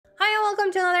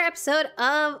welcome to another episode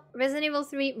of Resident Evil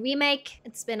 3 Remake.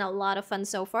 It's been a lot of fun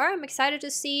so far. I'm excited to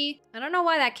see. I don't know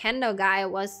why that Kendo guy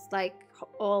was like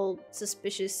all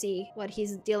suspicious, see what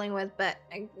he's dealing with, but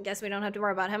I guess we don't have to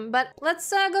worry about him. But let's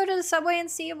go to the subway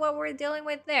and see what we're dealing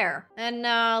with there. And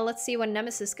let's see when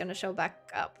Nemesis is gonna show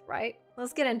back up, right?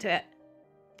 Let's get into it.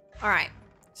 All right,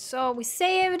 so we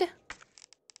saved.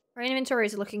 Our inventory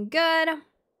is looking good.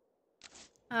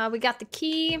 We got the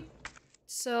key.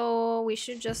 So we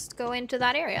should just go into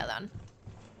that area then.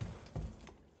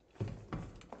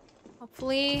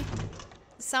 Hopefully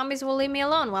the zombies will leave me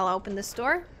alone while I open this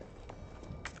door.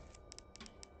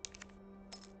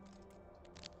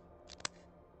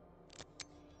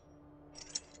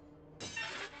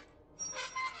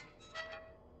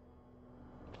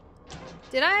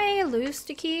 Did I lose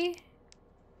the key?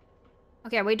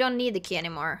 Okay, we don't need the key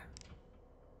anymore.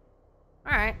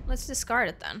 Alright, let's discard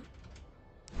it then.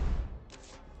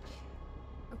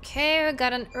 Okay, we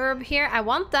got an herb here. I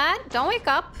want that. Don't wake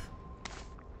up.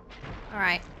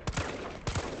 Alright.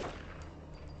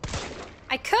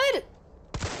 I could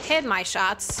hit my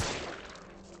shots.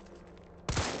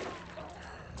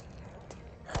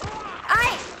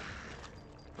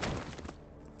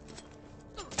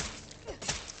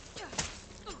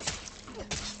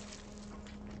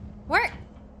 Where?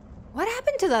 What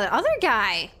happened to the other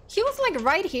guy? He was like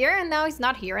right here and now he's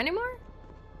not here anymore?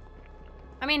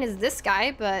 I mean, it's this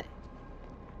guy, but...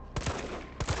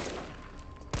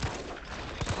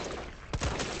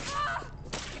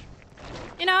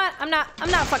 You know what? I'm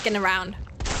not fucking around.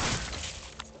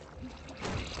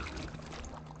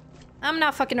 I'm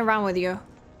not fucking around with you.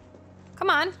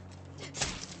 Come on.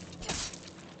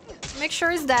 Make sure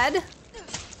he's dead.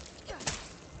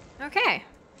 Okay.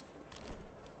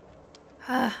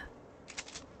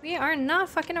 We are not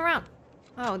fucking around.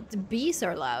 Oh, the bees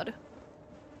are loud.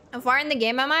 How far in the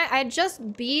game am I? I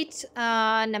just beat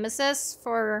Nemesis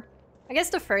for, I guess,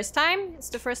 the first time. It's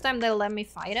the first time they'll let me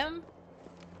fight him.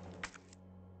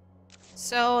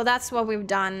 So that's what we've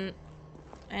done.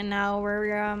 And now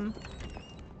we're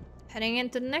heading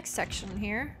into the next section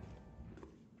here.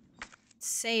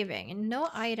 Saving. And no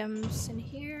items in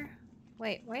here.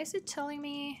 Wait, why is it telling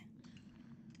me?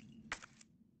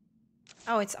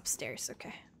 Oh, it's upstairs.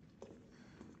 Okay.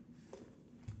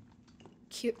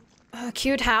 Cute.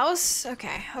 Cute house?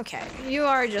 Okay, okay. You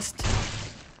are just...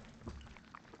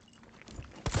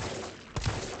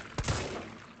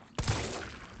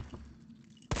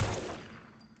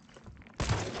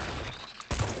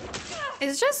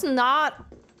 It's just not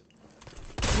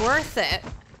worth it.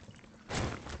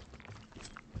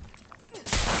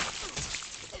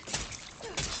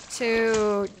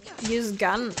 To use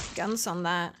guns on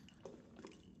that.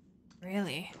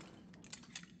 Really?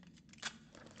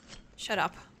 Shut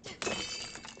up.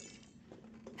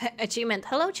 Achievement.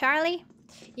 Hello, Charlie.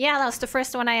 Yeah, that was the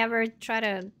first one I ever tried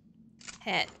to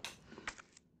hit.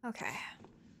 Okay.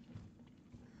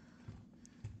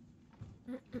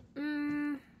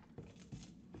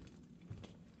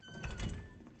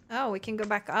 Oh, we can go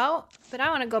back out? But I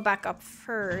want to go back up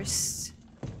first.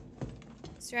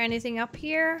 Is there anything up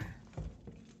here?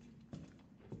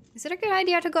 Is it a good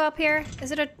idea to go up here?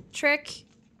 Is it a trick?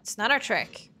 It's not a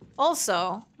trick.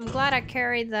 Also, I'm glad I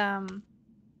carried the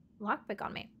lockpick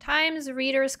on me. Times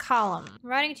reader's column. I'm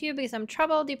writing to you because I'm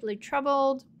troubled, deeply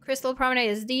troubled. Crystal Promenade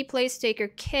is the place to take your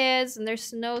kids, and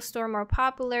there's no store more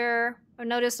popular. I've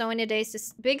noticed on windy days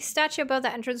this big statue above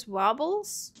the entrance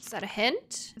wobbles. Is that a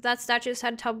hint? If that statue's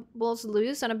head tumbles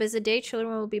loose on a busy day,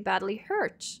 children will be badly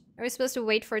hurt. Are we supposed to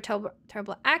wait for a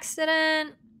terrible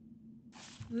accident?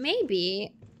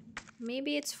 Maybe.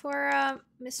 Maybe it's for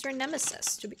Mr.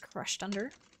 Nemesis to be crushed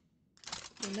under.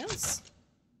 Who knows?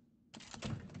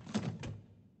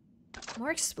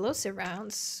 More explosive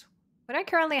rounds. What I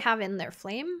currently have in there?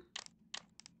 Flame?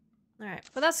 Alright,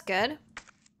 well that's good.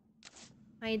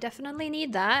 I definitely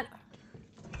need that.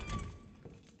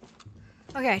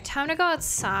 Okay, time to go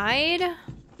outside.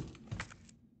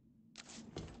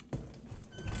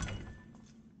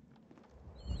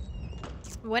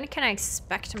 When can I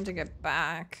expect him to get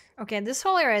back? Okay, this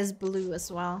whole area is blue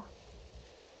as well.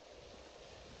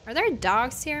 Are there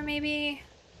dogs here, maybe?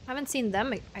 I haven't seen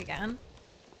them again.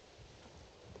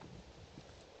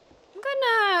 I'm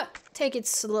gonna take it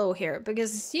slow here,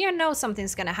 because you know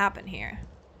something's gonna happen here.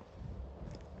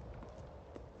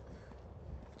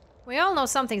 We all know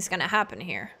something's gonna happen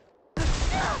here.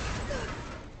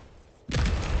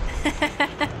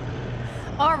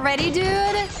 Already,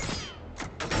 dude?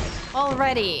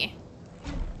 Already.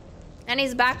 And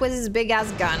he's back with his big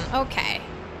ass gun. Okay.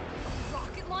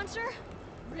 Rocket launcher?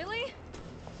 Really?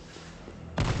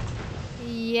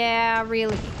 Yeah,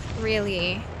 really.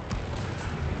 Really.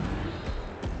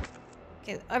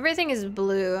 Okay, everything is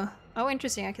blue. Oh,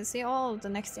 interesting. I can see all of the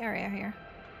next area here.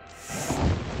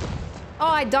 Oh,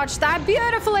 I dodged that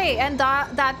beautifully! And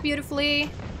that beautifully.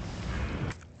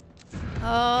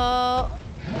 Oh.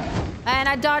 And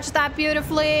I dodged that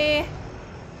beautifully.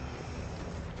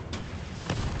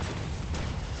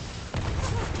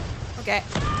 Okay.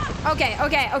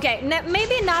 Okay.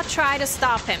 Maybe not try to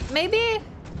stop him. Maybe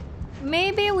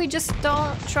we just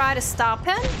don't try to stop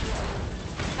him.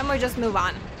 And we just move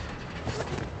on.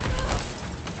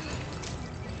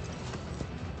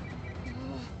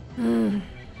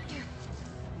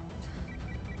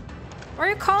 What are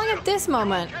you calling at this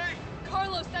moment?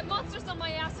 Carlos, that monster's on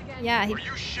my ass again. Yeah, Are you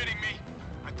shitting me?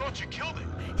 I thought you killed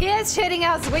it. he is shitting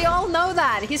us. We all know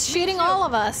that. He's shitting all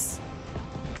of us.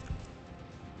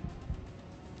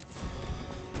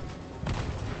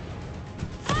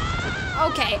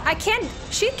 Okay,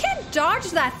 she can't dodge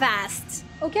that fast.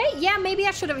 Okay, yeah, maybe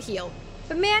I should have healed.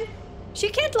 But man, she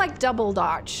can't like double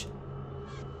dodge.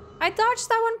 I dodged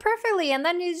that one perfectly and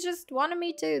then he's just wanted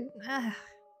me to...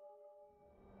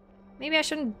 Maybe I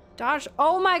shouldn't dodge.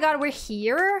 Oh my god, we're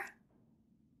here?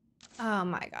 Oh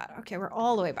my god. Okay, we're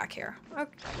all the way back here.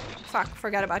 Okay. Fuck,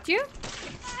 forgot about you.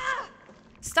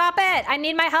 Stop it! I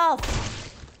need my health.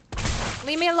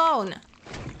 Leave me alone.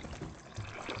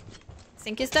 I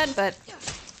think he's dead, but...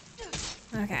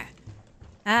 Okay.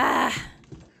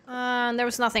 There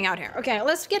was nothing out here. Okay,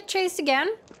 let's get chased again.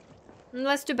 And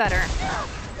let's do better.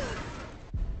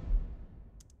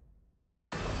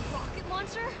 Rocket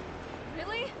launcher?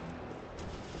 Really?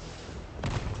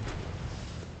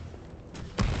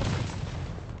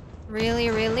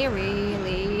 Really.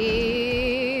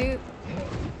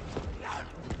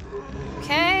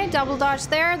 Okay, double dodge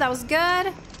there. That was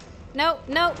good.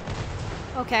 Nope.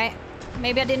 Okay.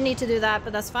 Maybe I didn't need to do that,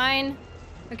 but that's fine.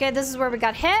 Okay, this is where we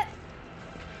got hit.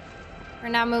 We're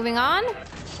now moving on.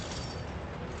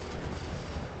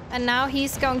 And now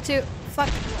he's going to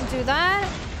do that.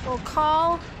 We'll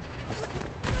call.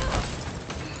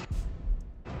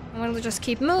 I'm gonna just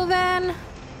keep moving.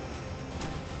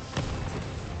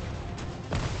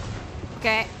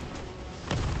 Okay.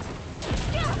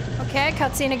 Okay,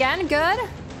 cutscene again. Good.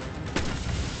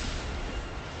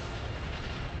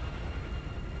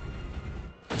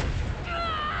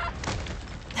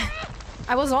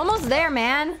 I was almost there,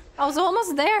 man. I was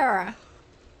almost there.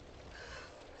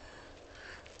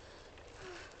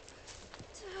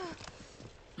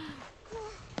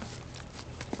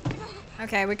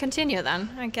 Okay, we continue then,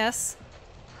 I guess.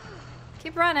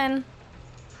 Keep running.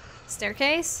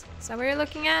 Staircase? Is that what you're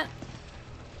looking at?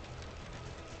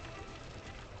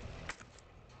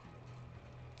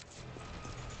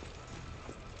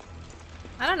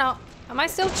 I don't know. Am I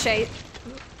still Is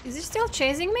he still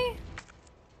chasing me?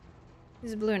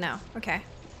 He's blue now. Okay.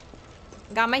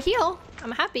 Got my heal.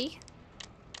 I'm happy.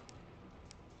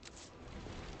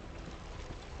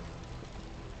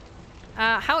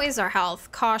 How is our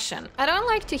health? Caution. I don't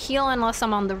like to heal unless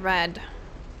I'm on the red.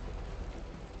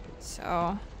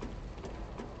 So...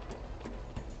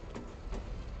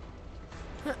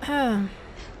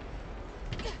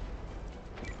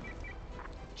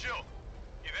 Jill,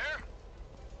 you there?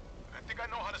 I think I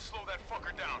know how to slow that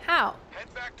fucker down. How?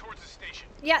 Head back towards the station.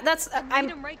 Yeah, that's... Lead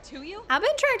him right to you? I've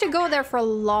been trying to go there for a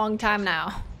long time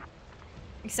now.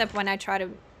 Except when I try to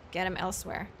get him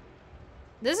elsewhere.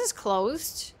 This is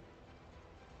closed.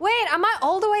 Wait, am I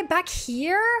all the way back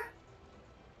here?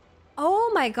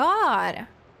 Oh my god.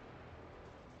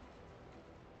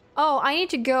 Oh, I need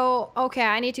to go... Okay,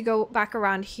 I need to go back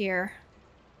around here.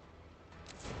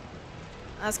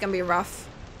 That's gonna be rough.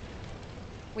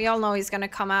 We all know he's gonna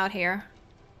come out here.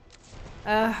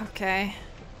 Okay.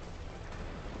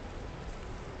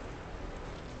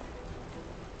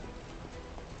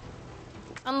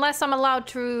 Unless I'm allowed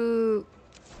to...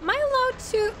 Am I allowed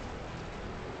to...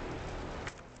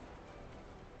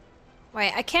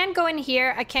 Wait, I can't go in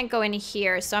here. I can't go in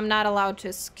here, so I'm not allowed to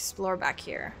explore back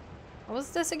here. What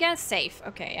was this again? Safe.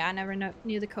 Okay, yeah, I never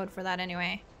knew the code for that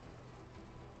anyway.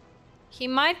 He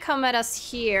might come at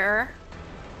us here.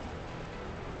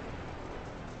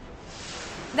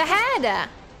 The head!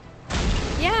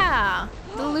 Yeah,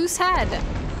 the loose head.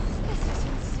 This is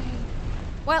insane.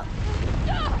 Well...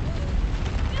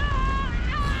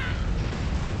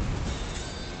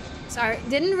 Sorry,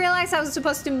 didn't realize I was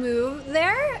supposed to move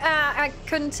there. I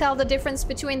couldn't tell the difference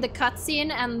between the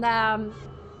cutscene and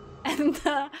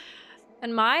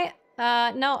my.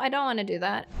 No, I don't want to do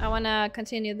that. I want to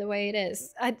continue the way it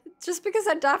is. Just because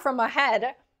I died from my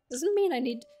head doesn't mean I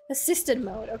need assisted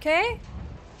mode, okay?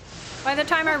 By the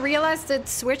time I realized it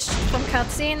switched from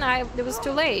cutscene, it was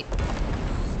too late.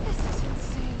 This is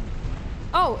insane.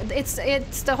 Oh,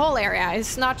 it's the whole area.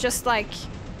 It's not just like...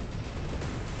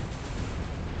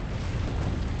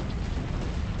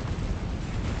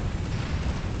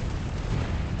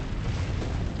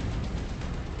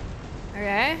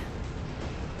 Okay.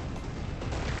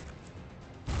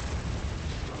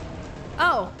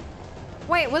 Oh.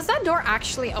 Wait, was that door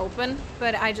actually open?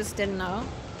 But I just didn't know.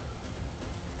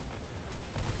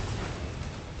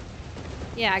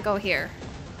 Yeah, go here.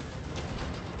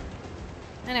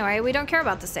 Anyway, we don't care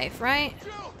about the safe, right?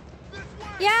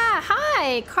 Yeah,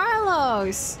 hi,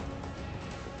 Carlos.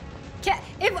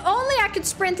 If only I could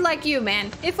sprint like you,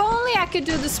 man. If only I could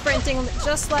do the sprinting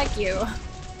just like you.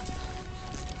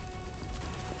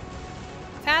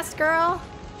 Fast girl.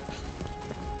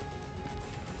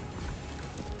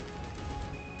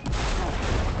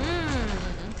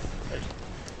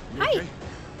 Hi. Okay?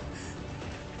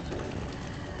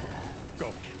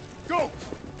 Go. Go!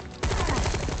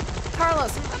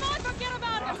 Carlos. Come on, forget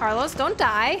about him! Carlos, don't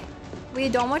die. We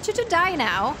don't want you to die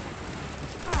now.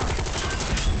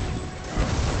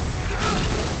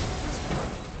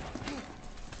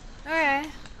 Okay.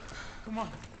 Come on.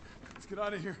 Let's get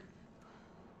out of here.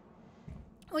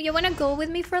 Oh, you want to go with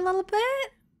me for a little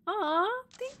bit? Aw,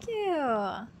 thank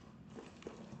you.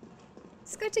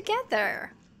 Let's go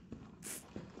together.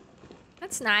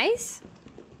 That's nice.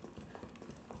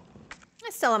 I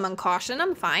still am on caution.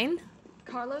 I'm fine.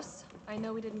 Carlos, I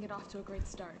know we didn't get off to a great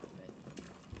start, but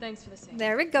thanks for the save.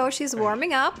 There we go. She's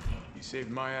warming up. You saved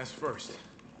my ass first.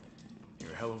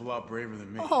 You're a hell of a lot braver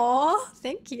than me. Aw,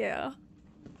 thank you.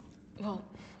 Well,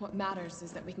 what matters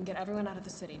is that we can get everyone out of the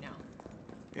city now.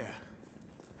 Yeah.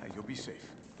 You'll be safe.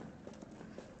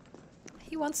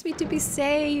 He wants me to be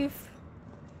safe.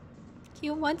 He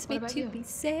wants me What about to you? be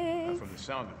safe. From the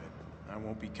sound of it, I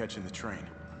won't be catching the train.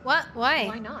 What? Why?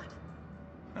 Why not?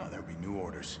 No, there'll be new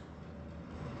orders.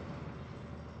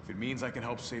 If it means I can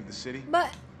help save the city,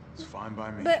 But it's fine by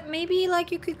me. maybe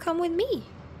like you could come with me.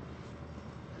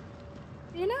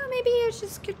 You know, maybe you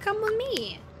just could come with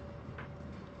me.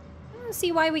 I don't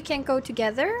see why we can't go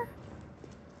together.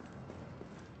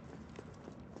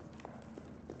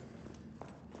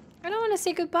 I don't want to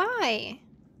say goodbye.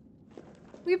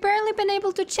 We've barely been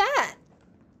able to chat.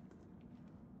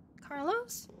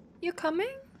 Carlos, you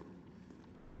coming?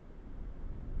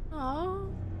 Oh.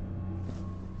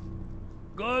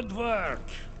 Good work.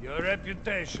 Your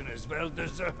reputation is well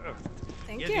deserved.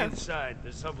 Thank Get you. inside.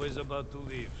 The subway's about to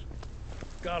leave.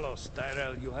 Carlos,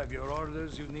 Tyrell, you have your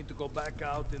orders. You need to go back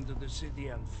out into the city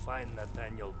and find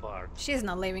Nathaniel Park. She's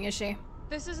not leaving, is she?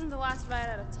 This isn't the last ride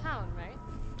out of town, right?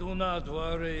 Do not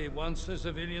worry. Once the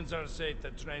civilians are safe,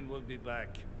 the train will be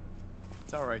back.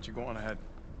 It's all right. You're going ahead.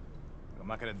 I'm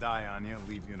not gonna die on you,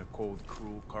 leave you in a cold,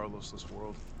 cruel, Carlosless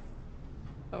world.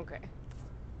 Okay.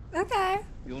 Okay.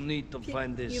 You'll need to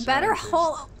find this. You better scientist.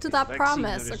 hold to that Vaccine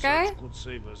promise, research okay? Could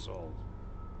save us all.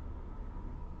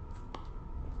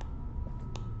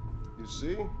 You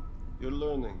see? You're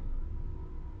learning.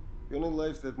 The only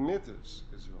life that matters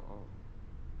is your own.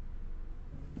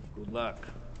 Good luck.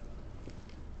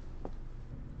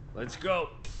 Let's go.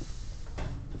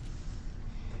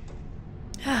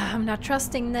 I'm not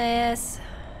trusting this.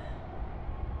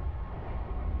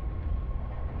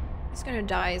 He's gonna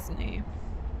die, isn't he?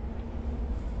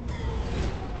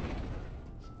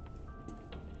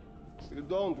 You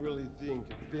don't really think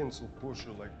a pencil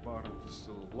pusher like Barton is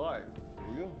still alive,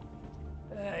 do you?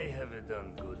 I have it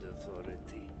on good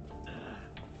authority.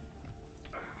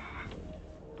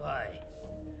 Why?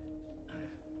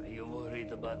 Are you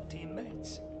worried about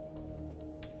teammates?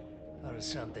 Or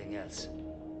something else?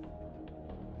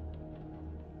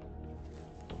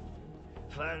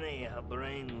 Funny how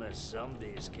brainless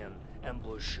zombies can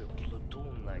ambush a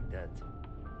platoon like that.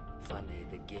 Funny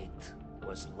the gate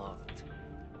was locked.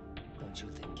 Don't you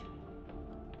think?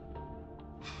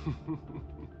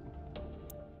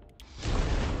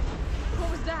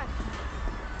 What was that?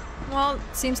 Well,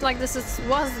 seems like this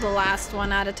was the last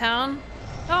one out of town.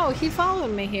 Oh, he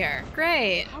followed me here.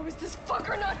 Great. How is this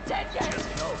fucker not dead yet? Just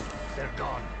know they're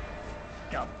gone.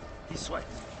 Come, this way.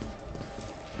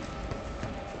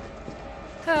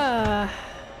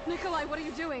 Nikolai, what are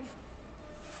you doing?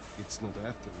 It's not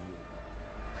after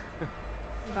you.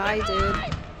 Bye, dude.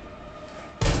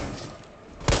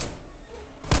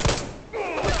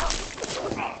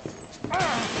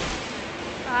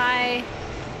 Bye.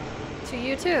 To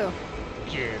you too.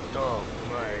 Get off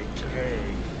my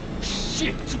train.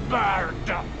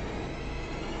 Shitbird!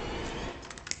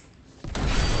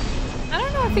 I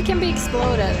don't know if it can be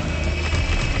exploded.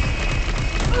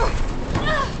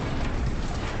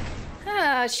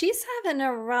 She's having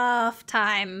a rough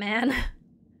time, man.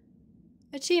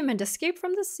 Achievement, escape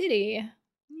from the city.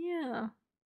 Yeah.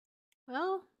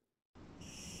 Well.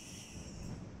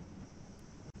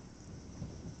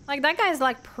 Like, that guy's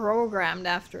like programmed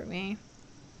after me.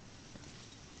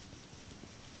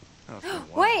 Oh, it's been a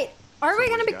while. Wait! Are we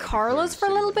gonna be Somebody's gotta be clearing Carlos the for a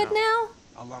city little bit now.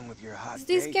 now? Along with your hot 'Cause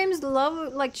these date. games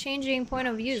love like changing point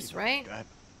of views, She's not right? like that.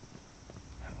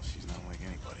 Hell, she's not like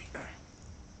anybody.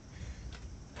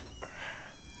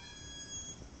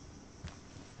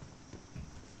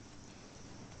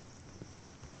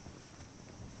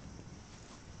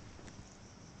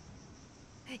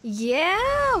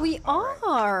 Yeah, we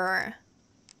are.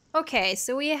 Okay,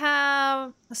 so we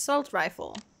have assault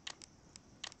rifle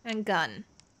and gun.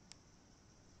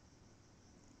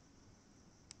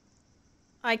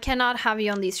 I cannot have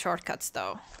you on these shortcuts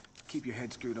though. Keep your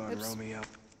head screwed on, Oops. Romeo.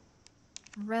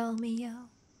 Romeo.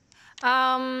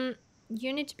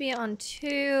 You need to be on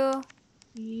 2.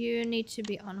 You need to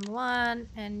be on 1,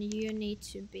 and you need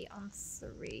to be on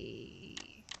 3.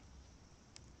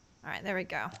 Alright, there we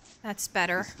go. That's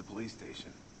better. This is the police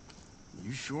station.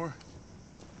 You sure?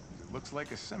 It looks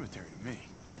like a cemetery to me.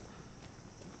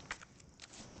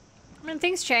 I mean,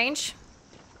 things change.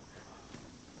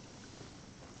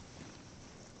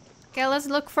 Okay, let's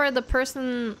look for the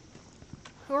person...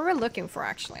 Who are we looking for,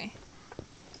 actually?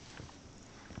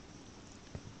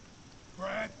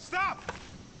 Brad, stop!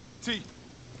 T.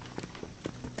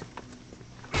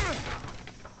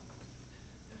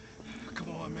 Come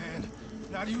on, man.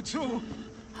 Not you too.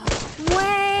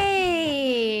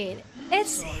 Wait!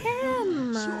 It's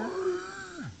him!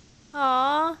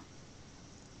 Aww.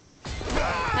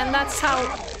 And that's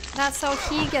how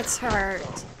he gets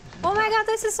hurt. Oh my god,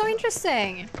 this is so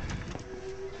interesting!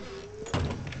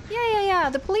 Yeah,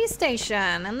 the police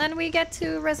station. And then we get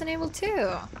to Resident Evil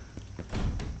 2.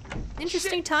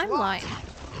 Interesting timeline.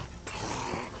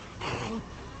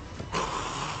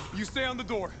 You stay on the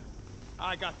door.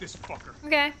 I got this fucker.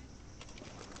 Okay.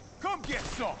 Come get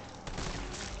some!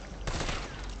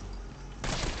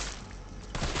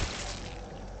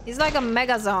 He's like a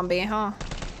mega zombie, huh?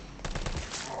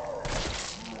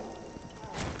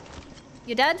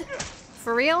 You dead?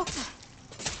 For real?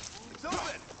 It's open!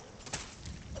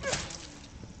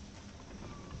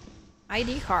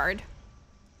 ID card.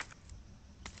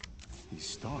 These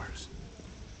stars.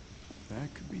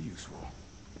 That could be useful.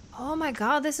 Oh my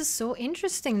god, this is so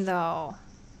interesting though.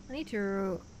 I need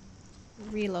to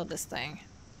reload this thing.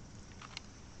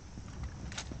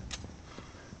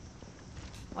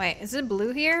 Wait, is it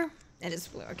blue here? It is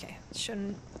blue, okay.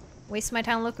 Shouldn't waste my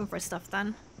time looking for stuff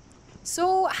then.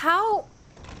 So how...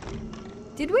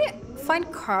 Did we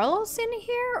find Carlos in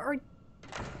here or...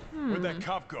 Where'd that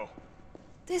cop go?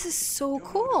 This is so Don't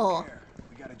cool. care.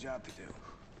 We got a job to do.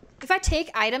 If I take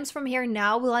items from here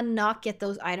now, will I not get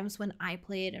those items when I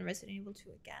play it in Resident Evil 2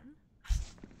 again?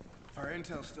 If our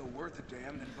intel's still worth a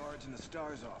damn, then Bard's in the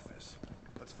STARS office.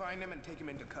 Let's find him and take him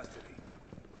into custody.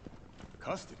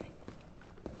 Custody?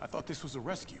 I thought this was a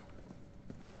rescue.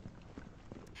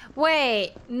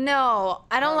 Wait, no,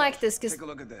 I don't Carlos, like this because take a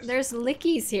look at this. there's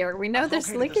lickies here. We know I've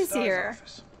there's located the lickies STARS here.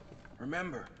 office.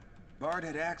 Remember, Bard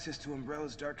had access to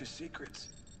Umbrella's darkest secrets.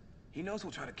 He knows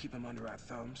we'll try to keep him under our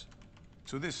thumbs.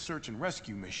 So this search and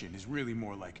rescue mission is really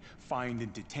more like find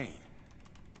and detain.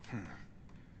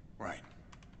 Right.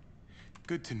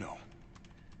 Good to know.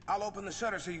 I'll open the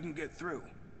shutter so you can get through.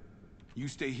 You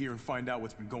stay here and find out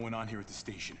what's been going on here at the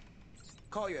station.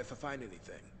 Call you if I find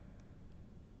anything.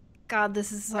 God,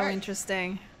 this is so Hey.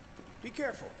 interesting. Be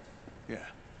careful. Yeah.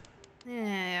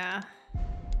 Yeah.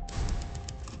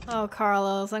 Oh,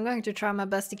 Carlos, I'm going to try my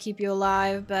best to keep you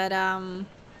alive, but,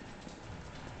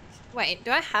 Wait,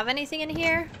 do I have anything in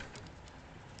here?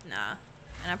 Nah.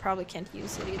 And I probably can't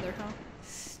use it either, huh?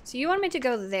 So you want me to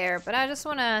go there, but I just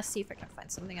want to see if I can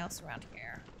find something else around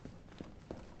here.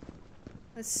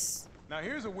 Let's... Now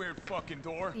here's a weird fucking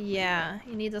door. Yeah,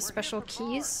 you need the special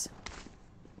keys.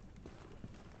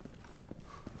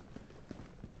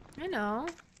 I know.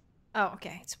 Oh,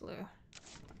 okay, it's blue.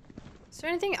 Is there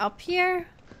anything up here?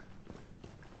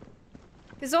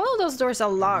 Because all of those doors are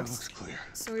It locked. looks clear.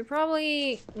 So we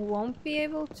probably won't be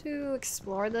able to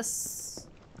explore this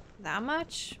that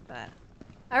much, but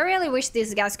I really wish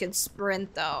these guys could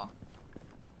sprint though.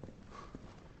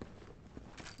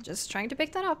 Just trying to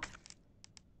pick that up.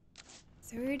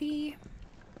 30.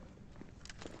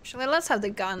 Actually, let's have the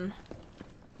gun.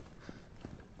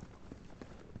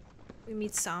 We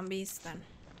meet zombies then.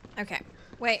 Okay.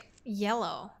 Wait,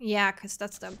 yellow. Yeah, because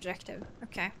that's the objective.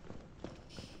 Okay.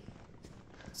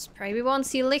 So probably we won't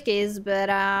see lickies, but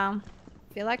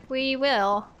feel like we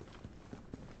will.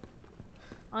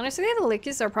 Honestly, the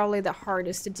lickies are probably the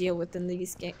hardest to deal with in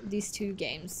these two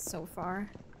games so far.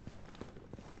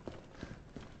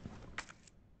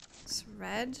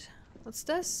 red. What's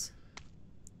this?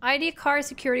 ID card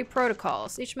security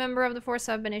protocols. Each member of the force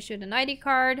have been issued an ID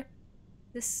card.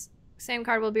 This same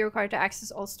card will be required to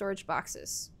access all storage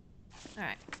boxes.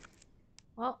 Alright.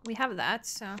 Well, we have that,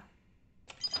 so...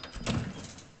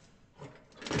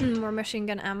 More machine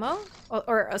gun ammo.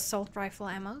 Or assault rifle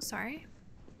ammo, sorry.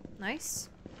 Nice.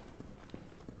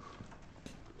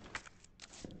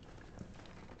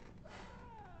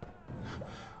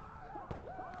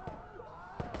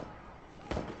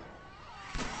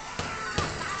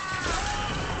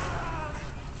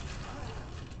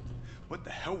 What the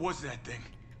hell was that thing?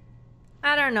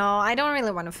 I don't know. I don't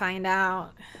really want to find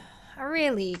out. I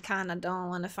really kind of don't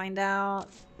want to find out.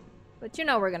 But you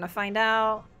know we're gonna find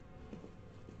out.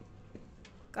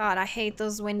 God, I hate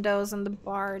those windows and the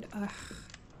bard. Ugh.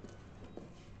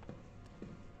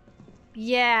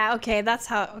 Yeah, okay, that's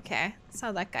how... Okay, that's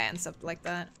how that guy ends up like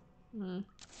that.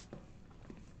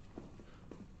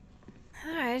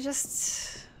 I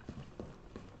just...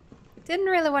 didn't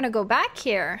really want to go back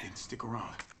here. Didn't stick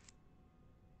around.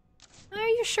 Are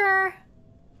you sure?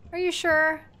 Are you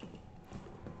sure?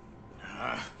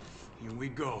 Here we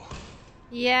go.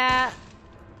 Yeah.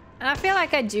 And I feel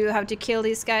like I do have to kill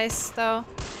these guys, though.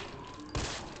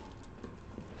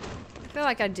 I feel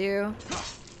like I do.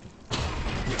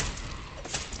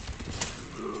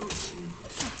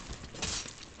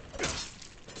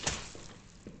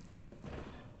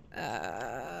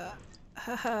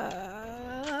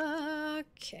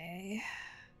 Okay.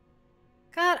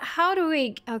 God, how do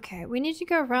we... Okay, we need to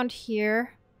go around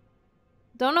here.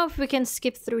 Don't know if we can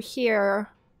skip through here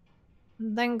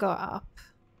and then go up.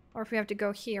 Or if we have to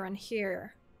go here and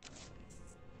here.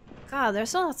 God,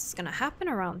 there's lots that's gonna happen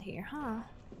around here, huh?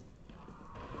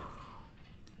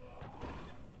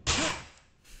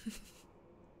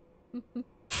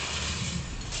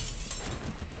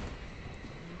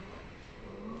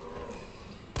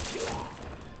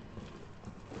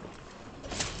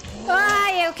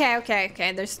 Ah,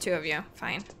 okay. There's two of you.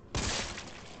 Fine.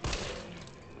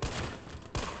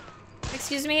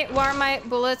 Excuse me, why are my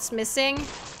bullets missing?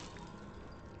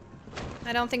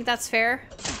 I don't think that's fair.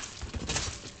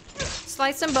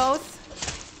 Slice them both.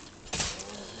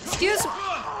 Excuse me.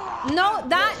 No,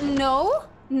 that... No.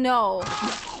 No.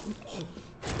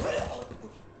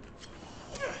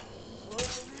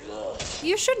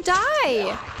 You should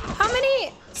die. How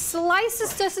many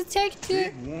slices does it take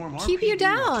to keep you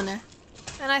down?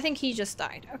 And I think he just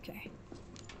died. Okay.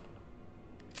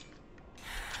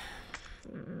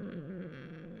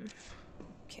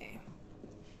 Okay.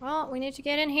 Well, we need to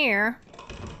get in here.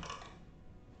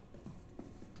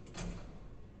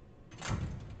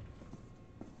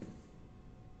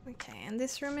 Okay, and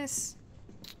this room is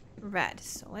red,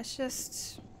 so let's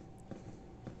just...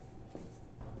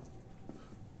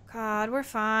 God, we're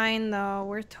fine though.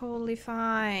 We're totally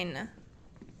fine.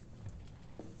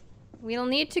 We'll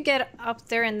need to get up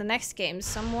there in the next game,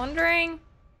 so I'm wondering...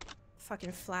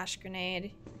 Fucking flash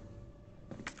grenade.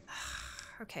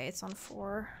 Okay, it's on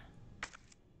 4.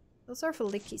 Those are for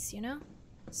lickies, you know?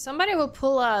 Somebody will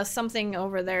pull something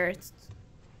over there.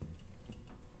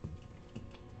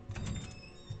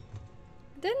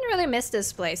 Didn't really miss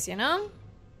this place, you know?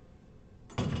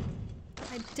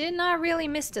 I did not really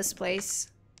miss this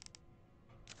place.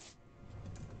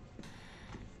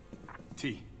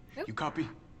 T, Oop. you copy?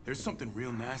 There's something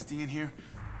real nasty in here.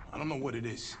 I don't know what it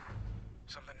is.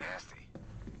 Something nasty.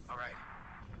 All right.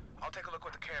 I'll take a look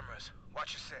with the cameras.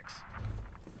 Watch your 6.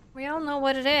 We all know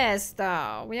what it is,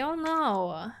 though. We all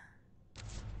know.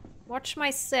 Watch my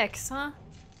 6, huh?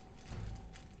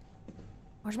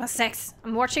 Watch my 6.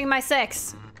 I'm watching my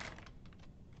 6.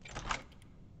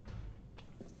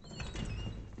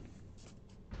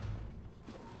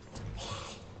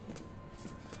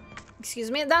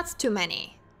 Excuse me, that's too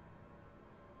many.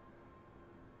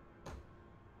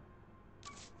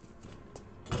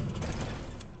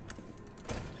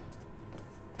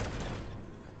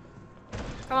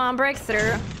 Come on, break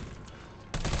through.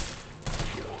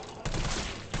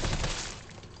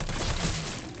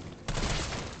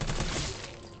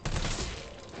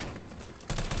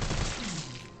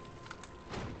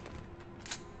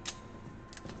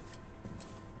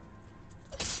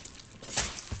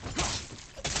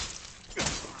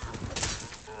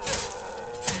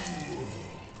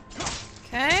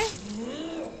 Okay.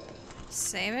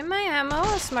 Saving my ammo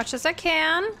as much as I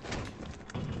can.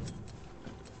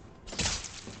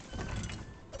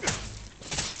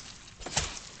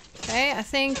 Okay, I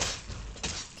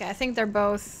think they're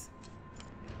both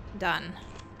done.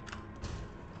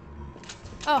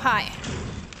 Oh, hi.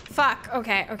 Fuck.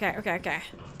 Okay.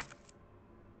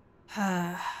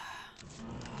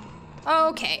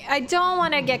 Okay, I don't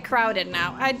want to get crowded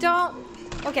now. I don't...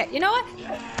 Okay, you know what?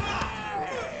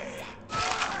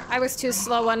 I was too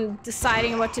slow on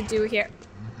deciding what to do here.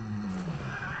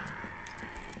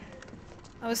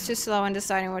 I was too slow on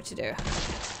deciding what to do.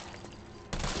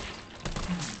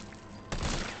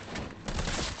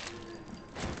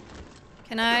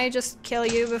 Can I just kill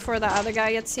you before the other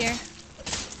guy gets here?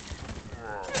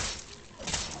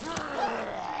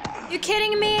 You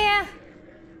kidding me?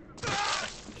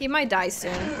 He might die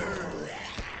soon.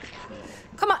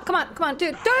 Come on, come on, come on,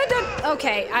 dude. Dude.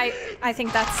 Okay, I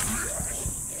think that's...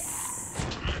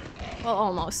 Well,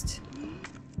 almost.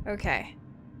 Okay.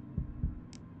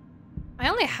 I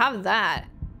only have that.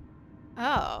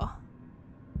 Oh.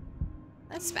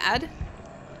 That's bad.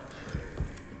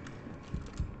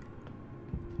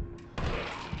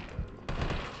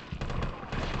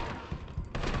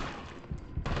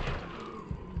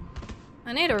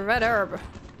 I need a red herb.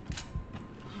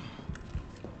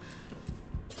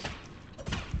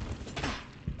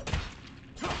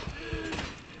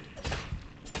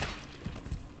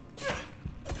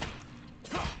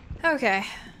 Okay.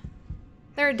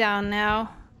 They're down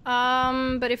now.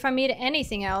 But if I need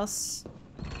anything else...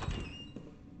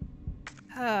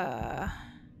 Oh,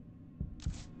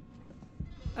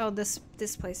 this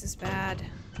place is bad.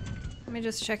 Let me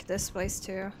just check this place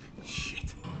too.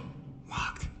 Shit.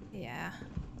 Locked. Yeah.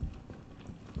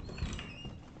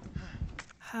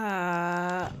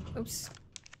 Oops.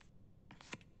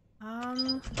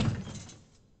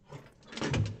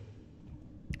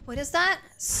 What is that?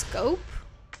 Scope?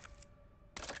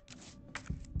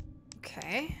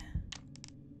 Okay.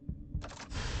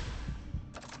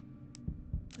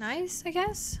 Nice, I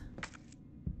guess.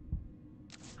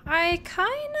 I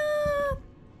kinda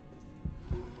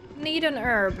need an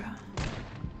herb.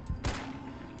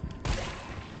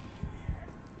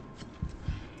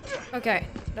 Okay,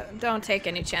 don't take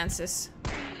any chances.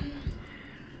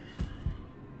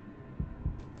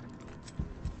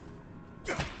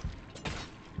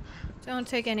 Don't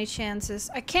take any chances.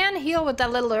 I can heal with that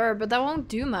little herb, but that won't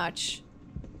do much.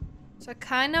 So I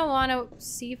kind of want to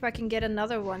see if I can get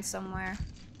another one somewhere.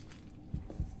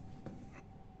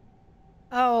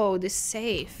 Oh, the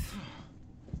safe.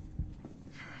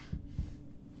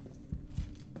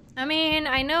 I mean,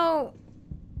 I know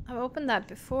I've opened that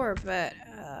before, but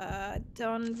I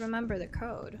don't remember the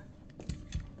code.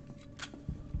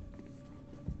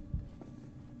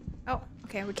 Oh,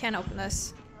 okay, we can't open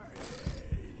this.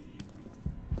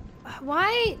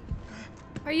 Why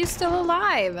are you still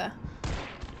alive?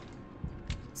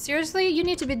 Seriously, you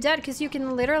need to be dead because you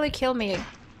can literally kill me.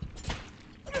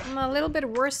 I'm a little bit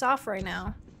worse off right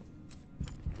now.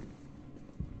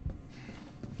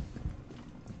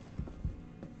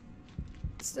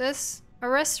 What's this?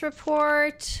 Arrest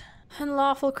report.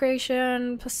 Unlawful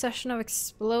creation, possession of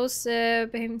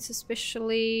explosive, behaving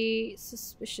suspiciously.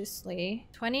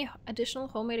 20 additional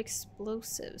homemade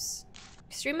explosives.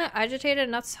 Extremely agitated,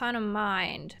 not sound of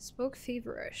mind. Spoke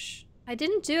feverish. I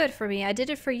didn't do it for me, I did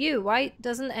it for you. Why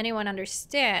doesn't anyone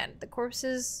understand? The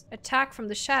corpses attack from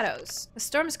the shadows. A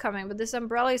storm's coming, but this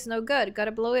umbrella is no good.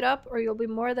 Gotta blow it up or you'll be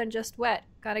more than just wet.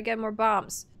 Gotta get more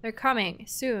bombs. They're coming,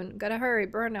 soon. Gotta hurry,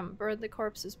 burn them. Burn the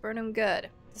corpses, burn them good.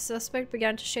 The suspect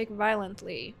began to shake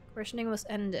violently. Questioning was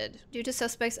ended. Due to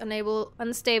suspect's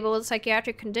unstable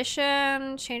psychiatric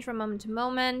condition, change from moment to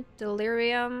moment,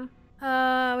 delirium.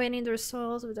 Waiting the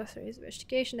results of the doctor's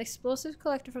investigation. The explosive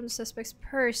collected from the suspect's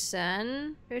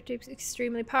person.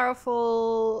 Extremely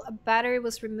powerful. A battery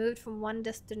was removed from one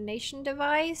destination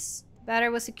device. The battery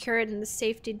was secured in the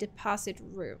safety deposit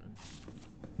room.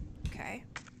 Okay.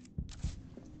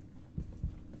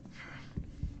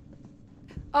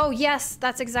 Oh, yes,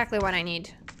 that's exactly what I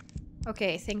need.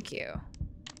 Okay, thank you.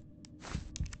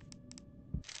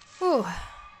 Whew.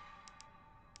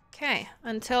 Okay,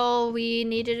 until we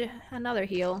needed another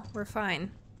heal, we're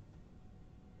fine.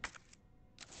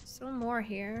 Still more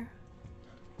here.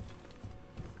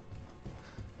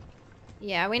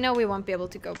 Yeah, we know we won't be able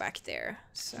to go back there,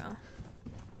 so...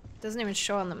 It doesn't even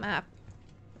show on the map.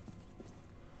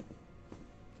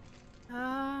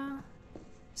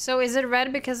 So is it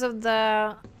red because of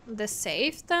the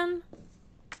safe then?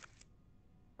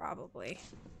 Probably.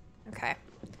 Okay.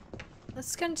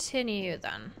 Let's continue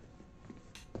then.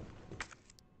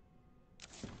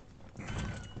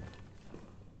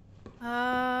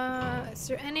 Is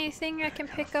there anything I can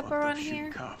pick up around here?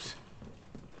 Cops.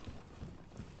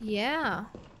 Yeah.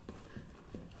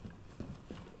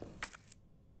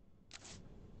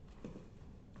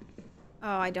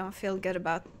 Oh, I don't feel good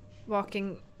about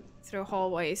walking through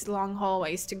hallways, long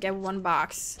hallways to get one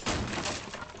box.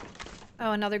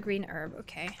 Oh, another green herb.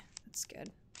 Okay, that's good.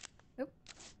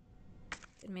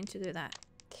 Didn't mean to do that.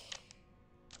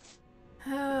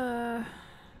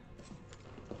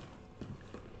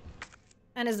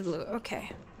 And it's blue.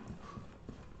 Okay.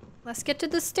 Let's get to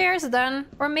the stairs then.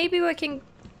 Or maybe we can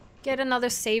get another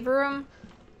save room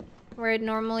where it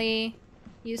normally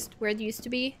used to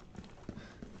be.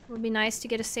 Would be nice to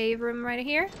get a save room right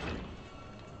here.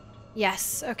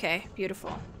 Yes. Okay.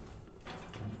 Beautiful.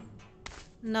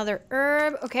 Another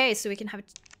herb. Okay, so we can have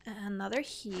another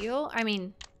heal. I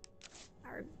mean,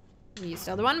 we used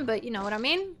the other one, but you know what I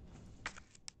mean.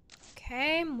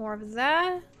 Okay, more of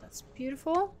that. That's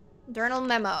beautiful. Journal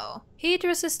memo. Heat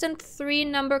resistant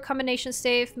 3-number combination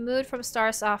safe. Moved from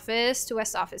Star's office to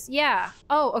West office. Yeah.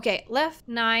 Oh, okay. Left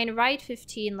 9, right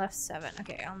 15, left 7.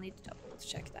 Okay, I'll need to double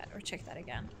check that or check that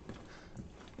again.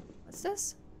 What's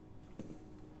this?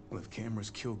 Well, if cameras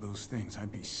killed those things,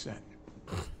 I'd be set.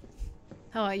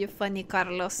 Oh, you're funny,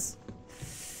 Carlos.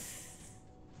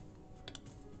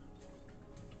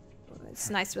 It's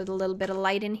nice with a little bit of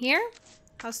light in here.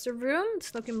 How's the room?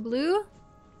 It's looking blue.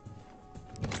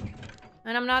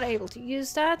 And I'm not able to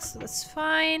use that, so that's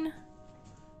fine.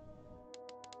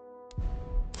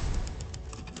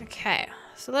 Okay,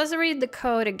 so let's read the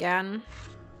code again.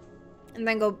 And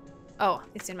then go... Oh,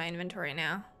 it's in my inventory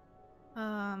now.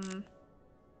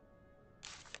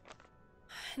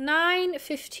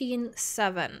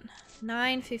 9:15:7.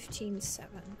 9:15:7.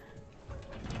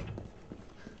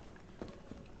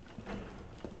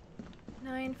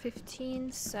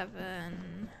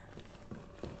 9:15:7.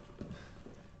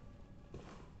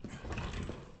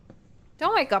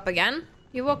 Don't wake up again.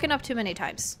 You've woken up too many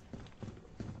times.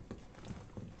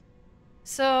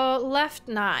 So, left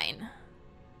 9.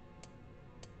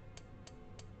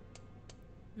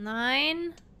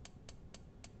 9.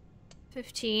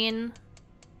 15.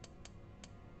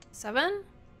 7?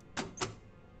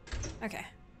 Okay.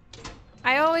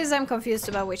 I always am confused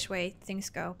about which way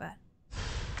things go, but...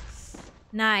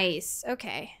 Nice.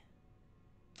 Okay.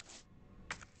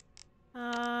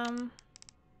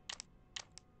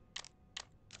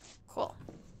 Cool.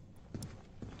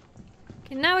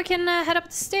 Okay, now we can head up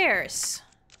the stairs.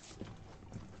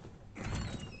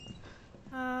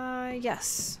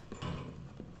 Yes.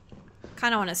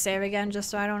 Kind of want to save again just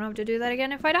so I don't have to do that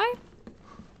again if I die.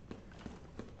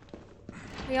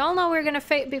 We all know we're gonna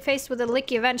be faced with a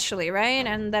lick eventually, right?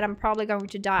 And that I'm probably going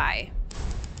to die.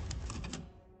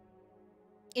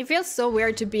 It feels so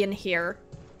weird to be in here.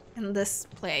 In this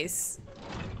place.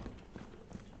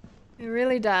 It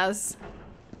really does.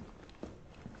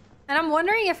 And I'm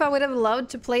wondering if I would have loved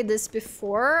to play this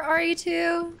before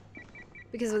RE2.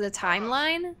 Because of the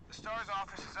timeline. The Star's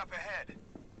office is up ahead.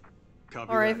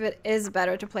 Copy Or that. if it is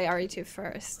better to play RE2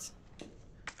 first.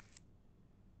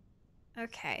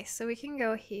 Okay, so we can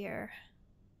go here.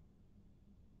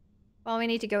 Well, we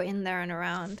need to go in there and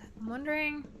around. I'm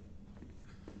wondering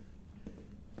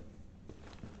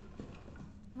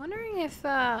if,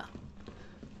 Oh,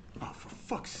 for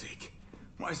fuck's sake.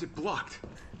 Why is it blocked?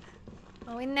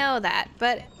 well, we know that,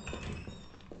 but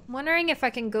I'm wondering if I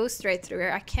can go straight through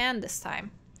here. I can this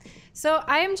time. So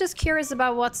I am just curious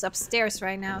about what's upstairs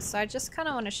right now, so I just kind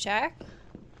of want to check.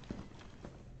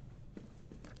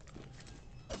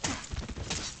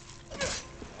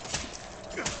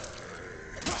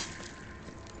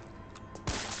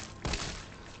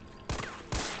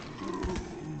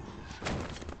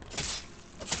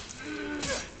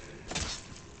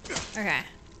 Okay.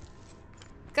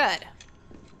 Good.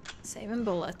 Saving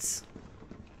bullets.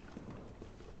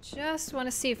 Just want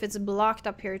to see if it's blocked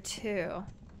up here too.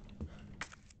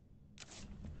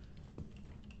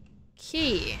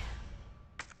 Key.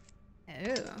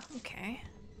 Oh, okay.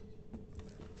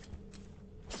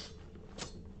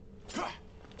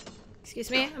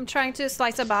 Excuse me, I'm trying to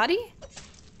slice a body.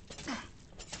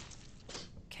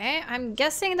 Okay, I'm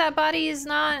guessing that body is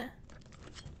not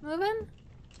moving.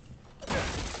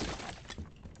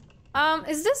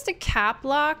 Is this the cap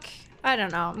lock? I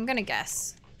don't know. I'm gonna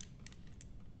guess.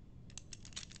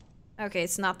 Okay,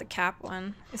 it's not the cap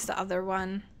one. It's the other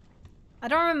one. I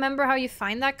don't remember how you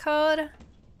find that code.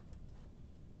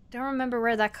 Don't remember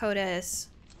where that code is.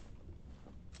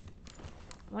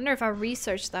 I wonder if I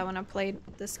researched that when I played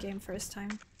this game first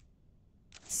time.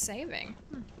 Saving.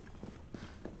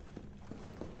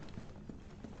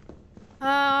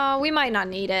 We might not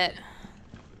need it.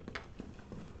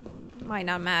 Might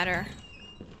not matter.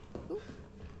 Ooh.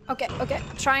 Okay, okay.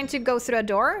 Trying to go through a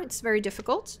door. It's very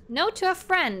difficult. Note to a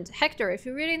friend. Hector, if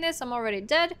you're reading this, I'm already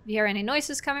dead. If you hear any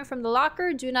noises coming from the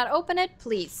locker, do not open it,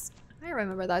 please. I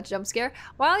remember that jump scare.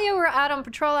 While you were out on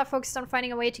patrol, I focused on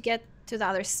finding a way to get to the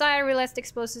other side. I realized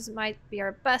explosives might be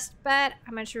our best bet.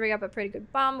 I managed to rig up a pretty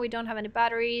good bomb. We don't have any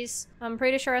batteries. I'm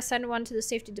pretty sure I sent one to the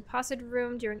safety deposit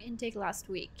room during intake last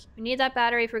week. We need that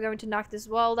battery if we're going to knock this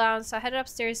wall down, so I headed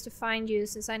upstairs to find you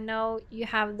since I know you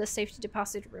have the safety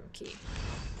deposit room key.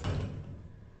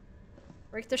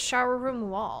 Break the shower room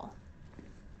wall.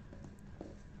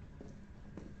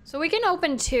 So we can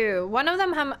open two. One of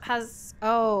them has...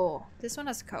 Oh, this one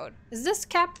has code. Is this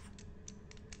cap?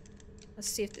 Let's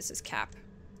see if this is cap.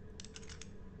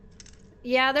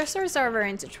 Yeah, their stories are very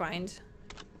intertwined.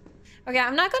 Okay,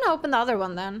 I'm not gonna open the other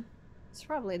one then. It's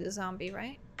probably the zombie,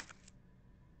 right?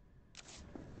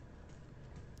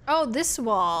 Oh, this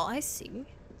wall. I see.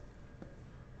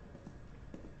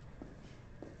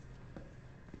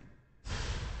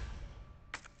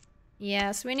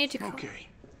 Yes, we need to... Okay.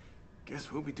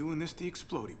 Guess we'll be doing this the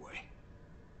explodey way.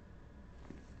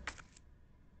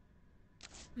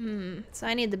 So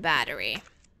I need the battery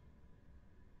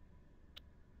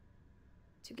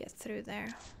to get through there.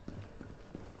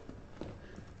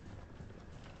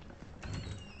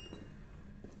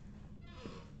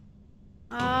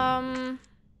 Let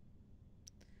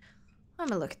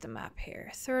me look at the map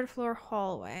here. 3rd floor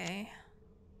hallway.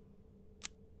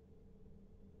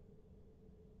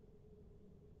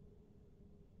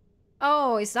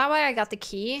 Oh, is that why I got the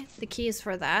key? The key is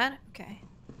for that? Okay.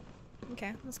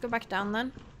 Okay, let's go back down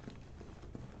then.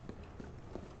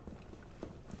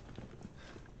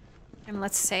 And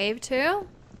let's save too.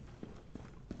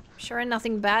 Sure,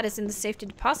 nothing bad is in the safety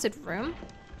deposit room.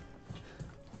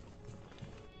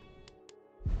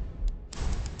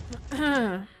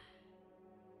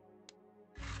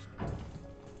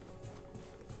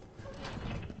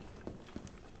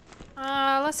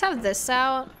 Let's have this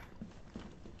out.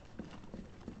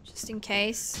 Just in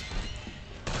case.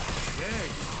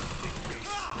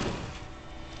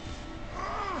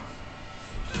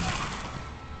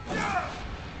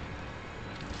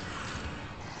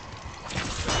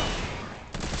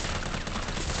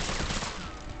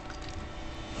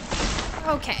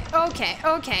 Okay, okay,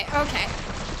 okay, okay.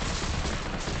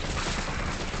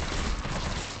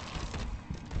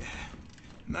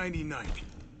 90-90.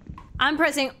 I'm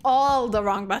pressing all the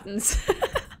wrong buttons.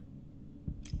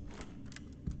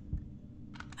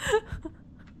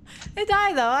 I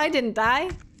died though. I didn't die.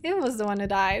 It was the one who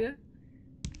died.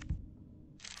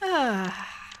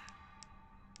 Ah,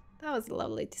 that was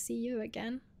lovely to see you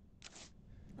again.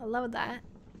 I love that.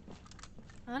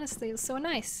 Honestly, it was so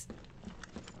nice.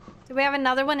 Do we have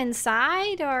another one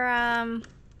inside or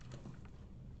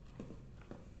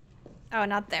Oh,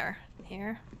 not there.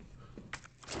 Here.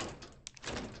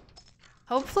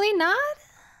 Hopefully not.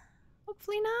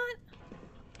 Hopefully not.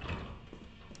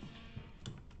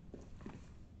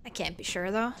 I can't be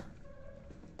sure though.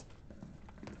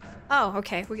 Oh,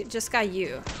 okay. We just got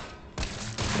you.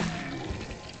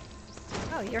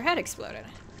 Oh, your head exploded.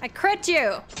 I crit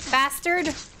you,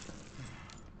 bastard.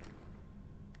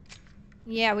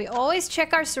 Yeah, we always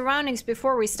check our surroundings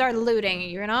before we start looting,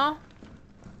 you know?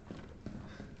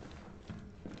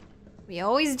 We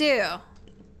always do.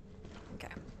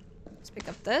 Okay. Let's pick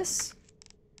up this.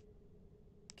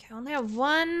 Okay, I only have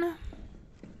one.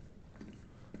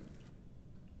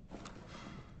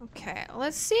 Okay,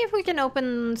 let's see if we can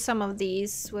open some of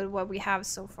these with what we have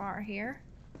so far here.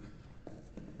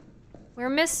 We're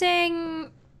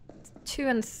missing 2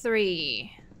 and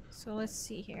 3. So let's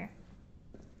see here.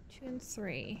 2 and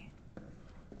 3.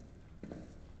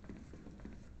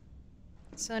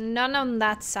 So none on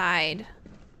that side.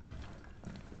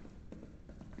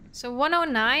 So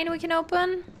 109 we can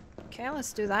open. Okay,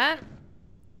 let's do that.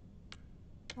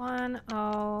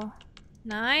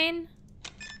 109.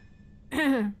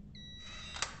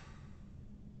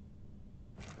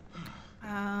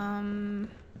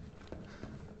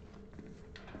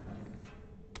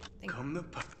 Come the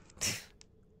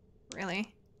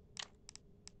Really?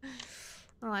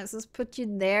 Alright, let's put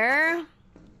you there.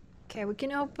 Okay, we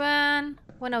can open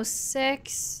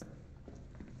 106.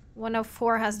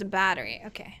 104 has the battery.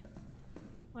 Okay.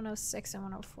 106 and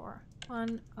 104.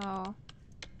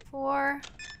 104.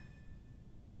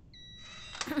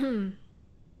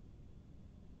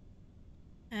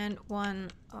 And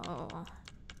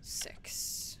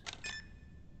 106.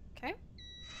 Okay.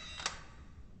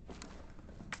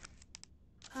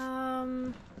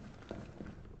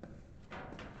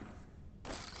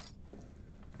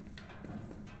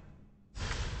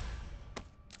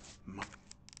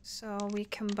 So we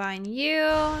combine you.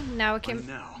 Now we can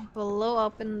blow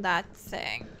open that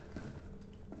thing.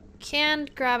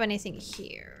 Can't grab anything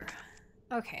here.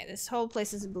 Okay, this whole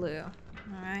place is blue.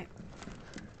 Alright.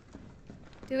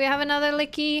 Do we have another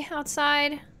licky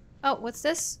outside? Oh, what's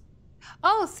this?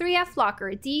 Oh, 3F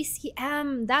locker.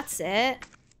 DCM. That's it.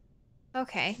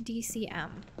 Okay, DCM.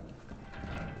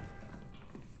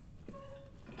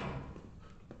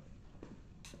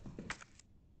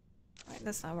 Wait,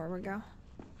 that's not where we go.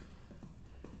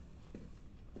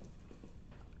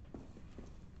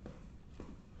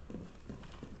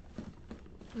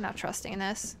 I'm not trusting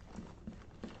this.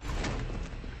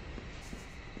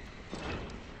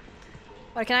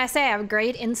 What can I say? I have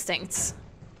great instincts.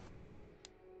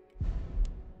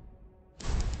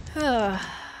 Okay,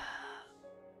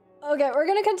 we're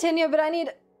gonna continue, but I need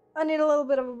a little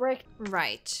bit of a break.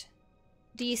 Right.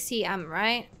 DCM,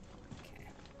 right? Okay.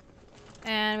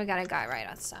 And we got a guy right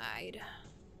outside.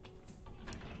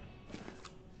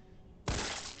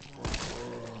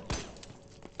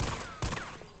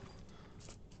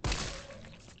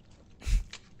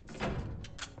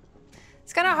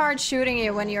 It's kind of hard shooting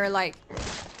you when you're like...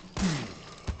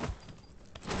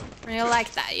 when you're like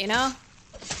that, you know?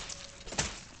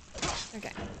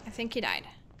 Okay, I think he died.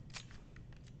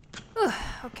 Whew,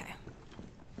 okay.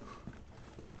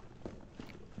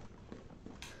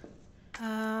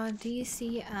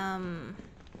 DC,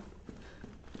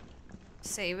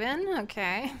 Saving,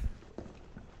 okay.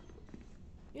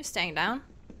 You're staying down.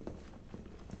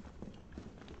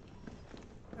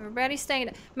 Everybody's staying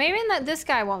down. Maybe that this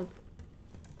guy won't.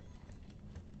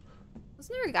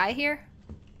 Wasn't there a guy here?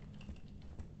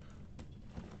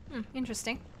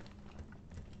 Interesting.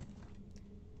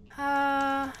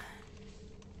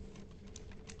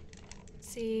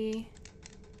 See.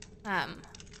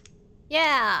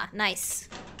 Yeah, nice.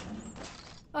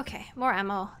 Okay, more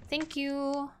ammo. Thank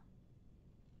you.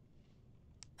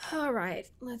 Alright,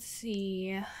 let's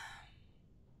see.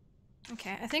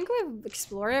 Okay, I think we've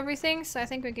explored everything, so I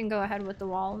think we can go ahead with the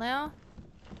wall now.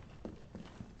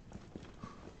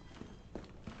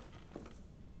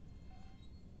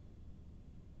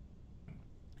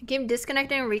 Game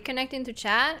disconnecting and reconnecting to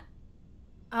chat?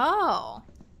 Oh.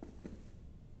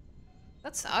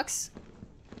 That sucks.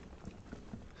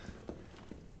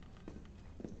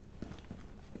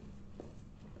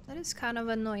 That is kind of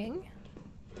annoying.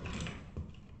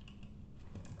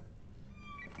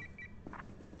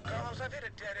 Carlos, I've hit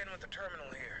a dead end with the terminal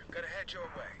here. Gotta head your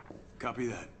way. Copy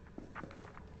that.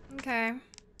 Okay.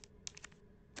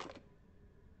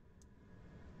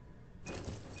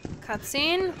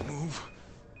 Cutscene. Move.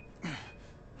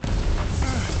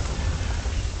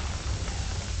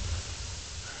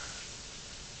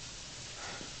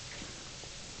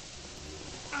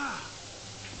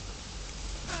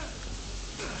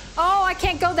 Oh, I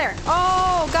can't go there.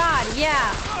 Oh, God,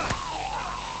 yeah.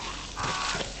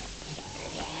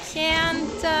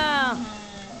 Can't,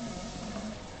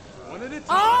 One at a time.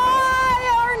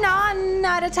 Oh, or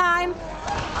not at a time.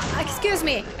 Excuse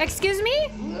me. Excuse me?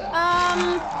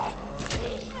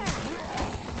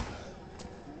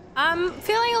 I'm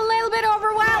feeling a little bit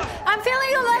overwhelmed. I'm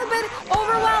feeling a little bit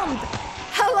overwhelmed.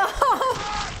 Hello?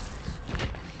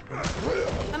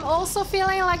 I'm also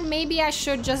feeling like maybe I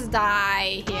should just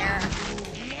die here.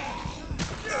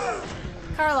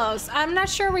 Carlos, I'm not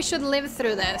sure we should live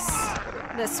through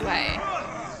this way.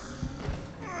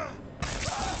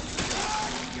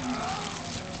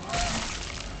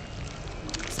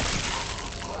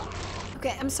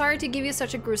 Okay, I'm sorry to give you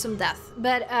such a gruesome death,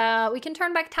 but we can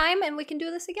turn back time and we can do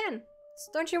this again.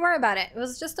 So don't you worry about it. It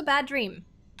was just a bad dream.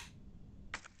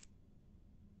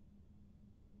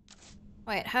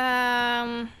 Wait,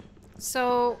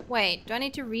 so, wait, do I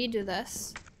need to redo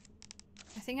this?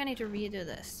 I think I need to redo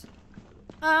this.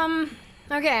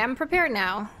 Okay, I'm prepared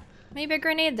now. Maybe a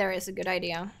grenade there is a good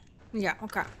idea. Yeah,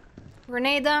 okay.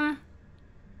 Grenade them.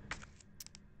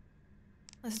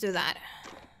 Let's do that.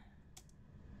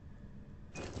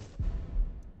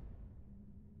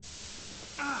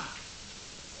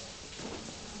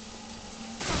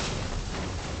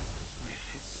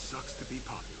 It sucks to be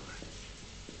popular.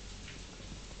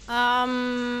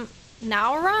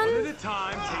 Now run? One at a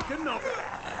time, take a number.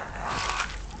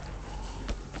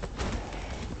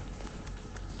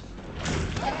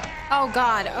 Oh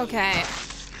God, okay.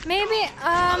 Maybe,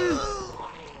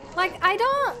 like, I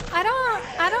don't...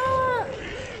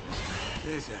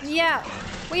 Yeah,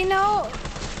 we know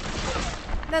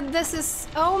that this is...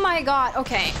 Oh my God,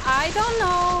 okay. I don't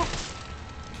know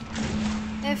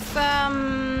if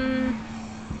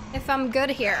I'm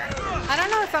good here. I don't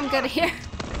know if I'm good here.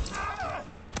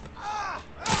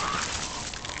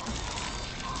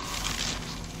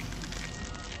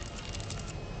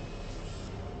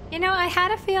 You know, I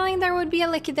had a feeling there would be a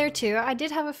licky there too. I did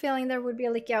have a feeling there would be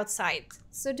a licky outside.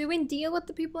 So do we deal with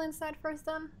the people inside first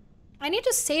then? I need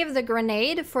to save the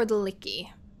grenade for the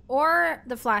licky. Or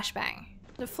the flashbang.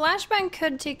 The flashbang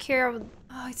could take care of...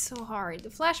 Oh, it's so hard. The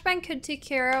flashbang could take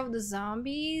care of the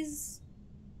zombies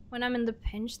when I'm in the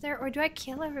pinch there. Or do I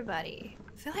kill everybody?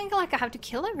 I feel like I have to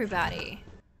kill everybody.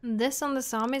 This on the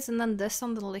zombies and then this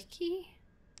on the licky?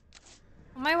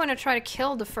 I might want to try to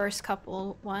kill the first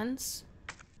couple ones.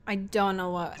 I don't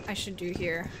know what I should do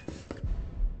here.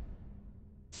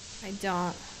 I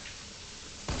don't.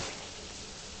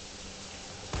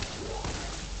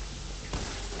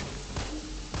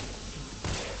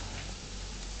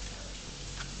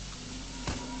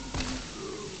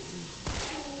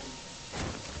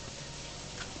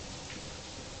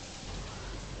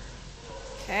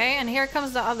 Okay, and here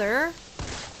comes the other.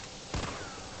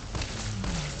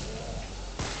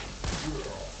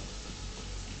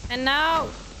 And now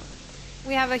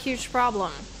we have a huge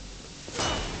problem.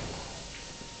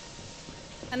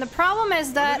 And the problem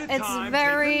is that it's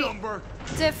very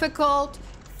difficult.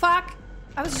 Fuck!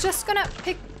 I was just gonna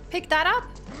pick that up.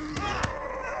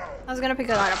 I was gonna pick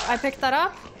that up. I picked that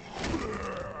up.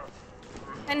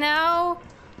 And now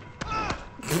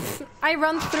I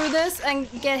run through this and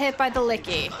get hit by the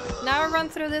licky. Now I run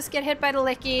through this, get hit by the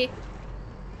licky.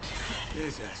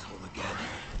 This asshole again.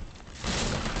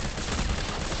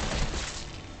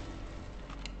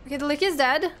 Okay, the licky is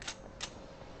dead.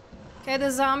 Okay,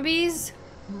 the zombies.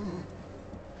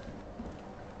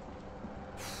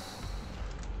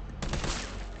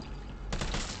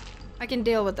 I can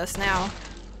deal with this now.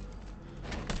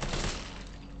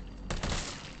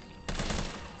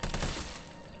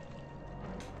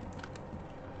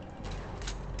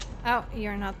 Oh,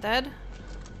 you're not dead.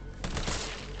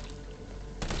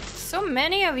 So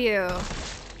many of you.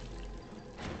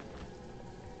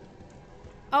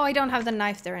 Oh, I don't have the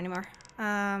knife there anymore.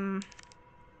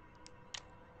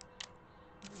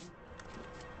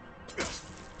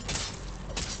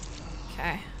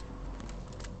 Okay.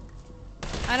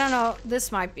 I don't know.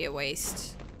 This might be a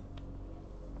waste.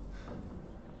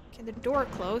 Okay, the door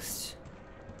closed.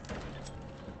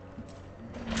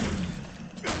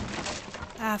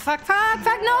 Ah, fuck,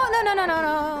 no, no, no, no, no,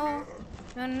 no.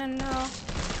 No, no, no.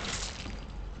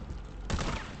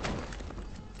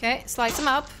 Okay, slice him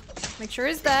up. Make sure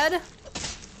he's dead.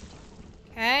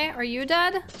 Okay, are you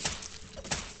dead?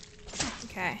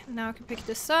 Okay, now I can pick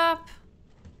this up.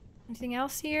 Anything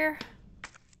else here?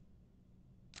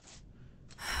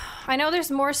 I know there's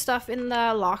more stuff in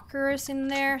the lockers in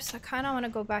there, so I kind of want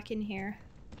to go back in here.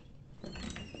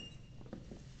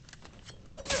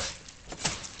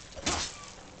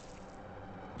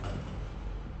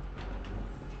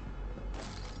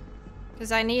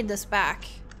 Because I need this back.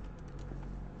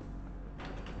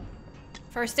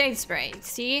 First aid spray,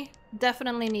 see?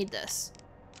 Definitely need this.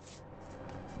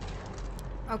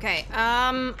 Okay,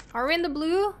 are we in the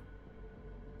blue?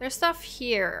 There's stuff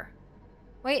here.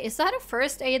 Wait, is that a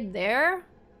first aid there?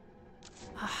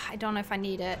 I don't know if I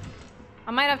need it.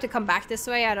 I might have to come back this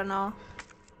way, I don't know.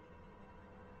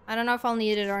 I don't know if I'll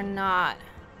need it or not.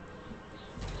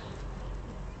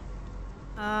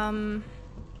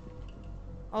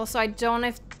 Also, I don't know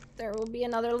if there will be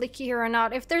another licky here or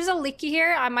not. If there's a licky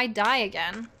here, I might die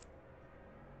again.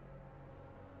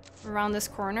 Around this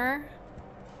corner.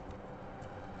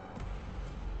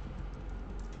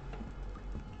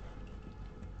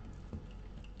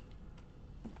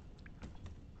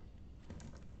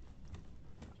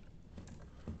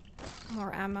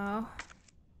 More ammo.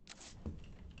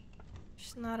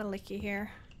 There's not a licky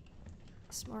here.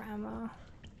 Just more ammo.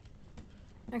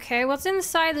 Okay, what's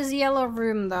inside this yellow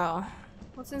room though?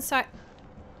 What's inside?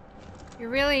 You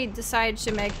really decided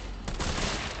to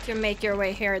make your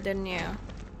way here, didn't you?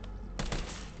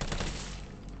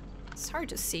 It's hard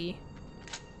to see.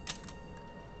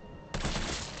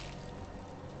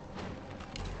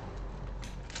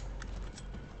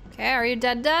 Okay, are you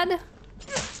dead? Okay,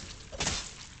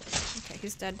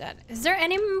 he's dead. Is there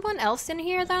anyone else in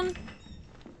here then?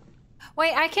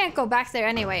 Wait, I can't go back there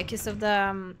anyway because of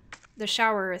the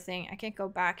shower thing. I can't go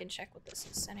back and check what this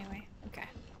is anyway. Okay.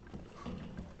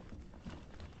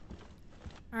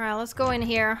 Alright, let's go in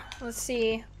here. Let's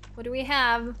see. What do we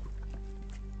have?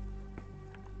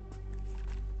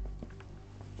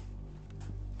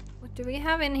 What do we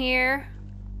have in here?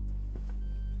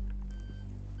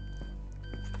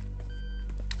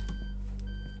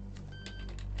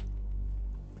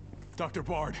 Dr.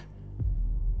 Bard.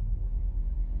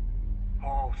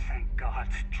 Oh, thank God.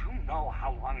 Do you know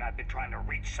how long I've been trying to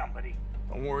reach somebody?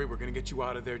 Don't worry, we're gonna get you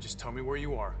out of there. Just tell me where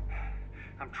you are.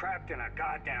 I'm trapped in a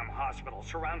goddamn hospital,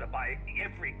 surrounded by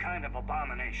every kind of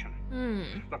abomination.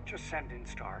 Look, just send in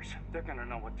stars. They're gonna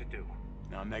know what to do.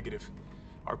 No, negative.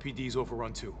 RPD's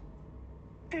overrun too.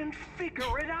 Then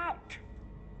figure it out!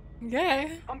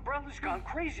 Okay. Umbrella's gone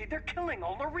crazy. They're killing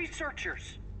all the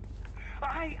researchers.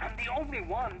 I am the only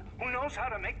one who knows how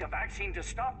to make the vaccine to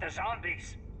stop the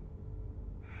zombies.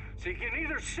 So you can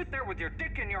either sit there with your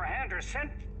dick in your hand or send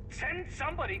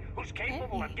somebody who's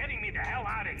capable of getting me the hell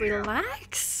out of here.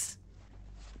 Relax.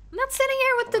 I'm not sitting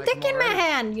here with the dick in my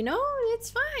hand, you know?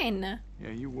 It's fine.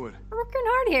 Yeah, you would. We're working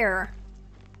hard here.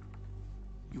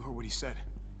 You heard what he said.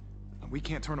 We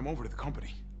can't turn him over to the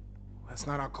company. That's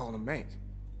not our call to make.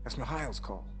 That's Mikhail's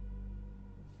call.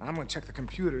 I'm gonna check the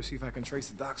computer, see if I can trace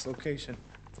the doc's location.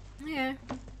 Yeah.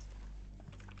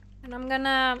 And I'm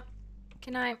gonna...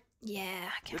 Can I... Yeah,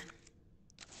 I can.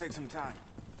 Take some time.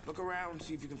 Look around,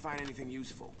 see if you can find anything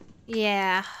useful.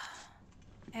 Yeah.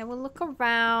 I will look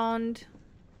around.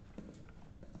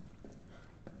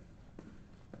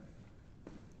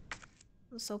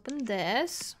 Let's open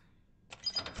this.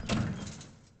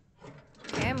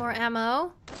 Okay, more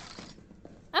ammo.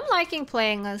 I'm liking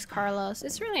playing as Carlos.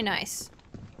 It's really nice.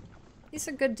 He's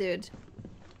a good dude.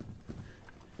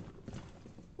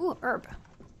 Ooh, herb.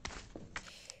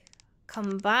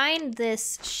 Combine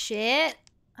this shit.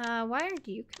 Why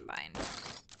do you combine?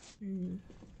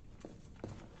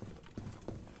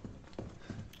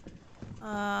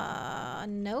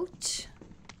 Note.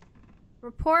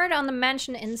 Report on the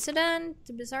mansion incident.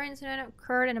 The bizarre incident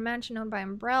occurred in a mansion owned by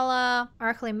Umbrella.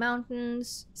 Arklay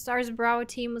Mountains. STARS Bravo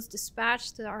team was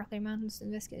dispatched to the Arklay Mountains to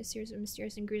investigate a series of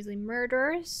mysterious and grisly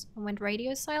murders and went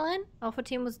radio silent. Alpha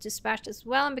team was dispatched as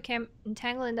well and became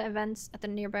entangled in the events at the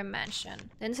nearby mansion.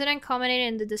 The incident culminated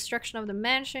in the destruction of the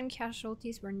mansion.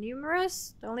 Casualties were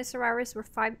numerous. The only survivors were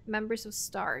 5 members of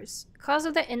STARS. The cause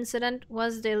of the incident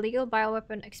was the illegal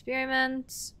bioweapon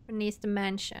experiments beneath the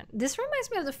mansion. This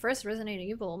reminds me of the first Resident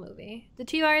Evil movie. The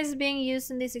 2 viruses being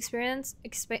used in these experiments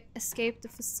escaped the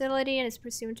facility and is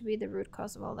presumed to be the root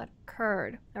cause of all that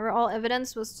occurred. However, all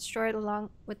evidence was destroyed along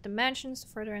with the mansion, so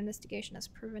further investigation has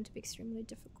proven to be extremely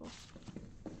difficult.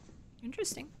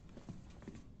 Interesting.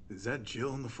 Is that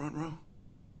Jill in the front row?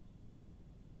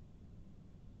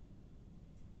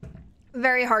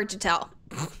 Very hard to tell.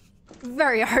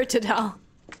 Very hard to tell.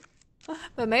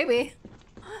 But maybe.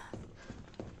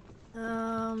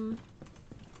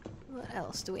 What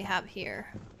else do we have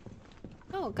here?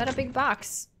 Oh, got a big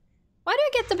box. Why do I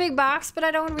get the big box, but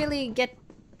I don't really get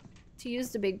to use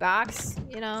the big box,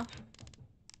 you know?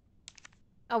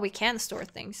 Oh, we can store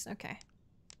things. Okay.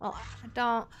 Well, I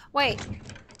don't... Wait.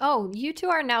 Oh, you two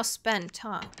are now spent,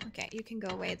 huh? Okay, you can go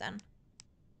away then.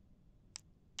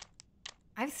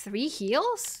 I have 3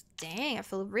 heals? Dang, I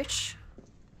feel rich.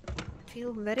 I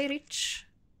feel very rich.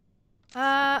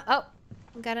 Oh.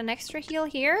 We got an extra heal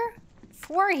here.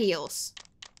 4 heals.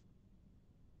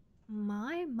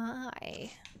 My.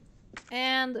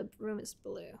 And the room is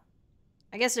blue.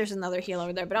 I guess there's another heal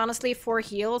over there, but honestly, 4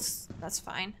 heals, that's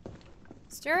fine.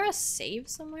 Is there a save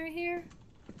somewhere here?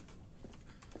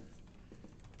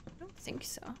 I don't think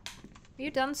so. Are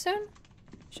you done soon?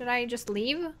 Should I just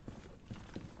leave?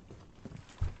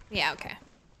 Yeah, okay.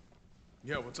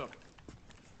 Yeah, what's up?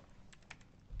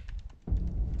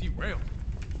 Derailed.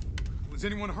 Was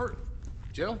anyone hurt?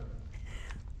 Jill?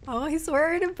 Oh, he's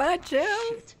worried about Jill.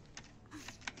 Shit.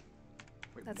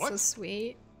 Wait, That's what? so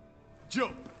sweet.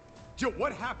 Jill! Jill,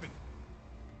 what happened?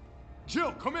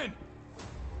 Jill, come in!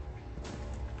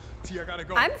 T, I gotta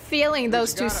go. I'm feeling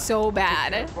those two so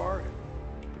bad.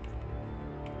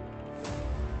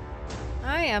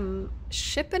 I am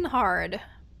shipping hard.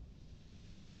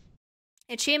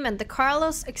 Achievement, the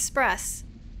Carlos Express.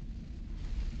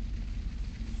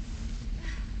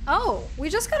 Oh, we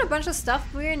just got a bunch of stuff.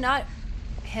 We're not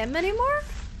him anymore?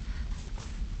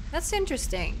 That's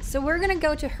interesting. So we're gonna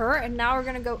go to her and now we're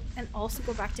gonna go and also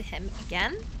go back to him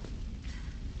again?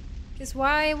 Because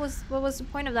what was the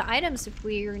point of the items if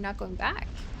we're not going back?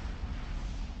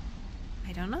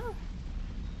 I don't know.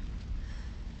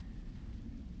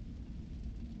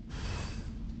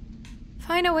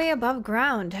 Find a way above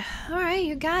ground. Alright,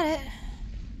 you got it.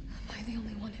 Am I the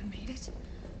only one who made it?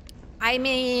 I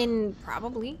mean,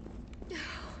 probably.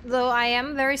 Though I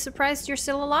am very surprised you're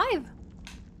still alive.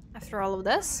 After all of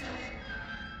this.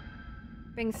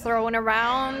 Being thrown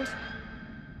around.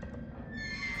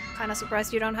 Kinda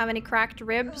surprised you don't have any cracked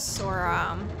ribs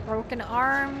or broken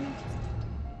arm.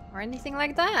 Or anything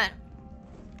like that.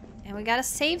 And we got a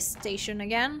save station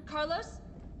again. Carlos?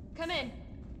 Come in.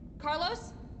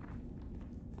 Carlos?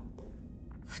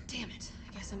 Damn it.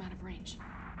 I guess I'm out of range.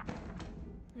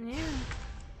 Yeah.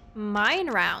 Mine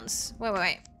rounds.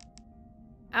 Wait.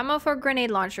 Ammo for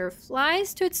grenade launcher.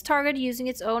 Flies to its target using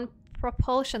its own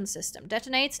propulsion system.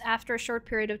 Detonates after a short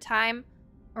period of time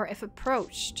or if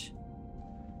approached.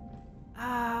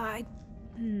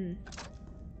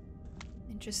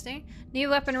 Interesting. New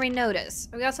weaponry notice.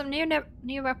 We got some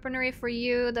new weaponry for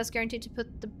you that's guaranteed to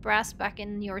put the brass back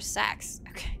in your sacks.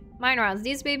 Okay. Mine rounds.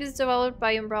 These babies developed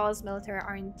by Umbrella's military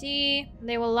R&D.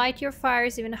 They will light your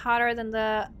fires even hotter than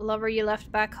the lover you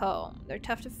left back home. They're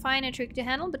tough to find and tricky to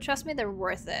handle, but trust me, they're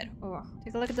worth it. Oh.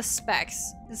 Take a look at the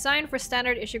specs. Designed for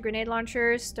standard issue grenade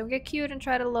launchers. Don't get cute and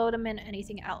try to load them in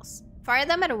anything else. Fire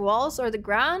them at walls or the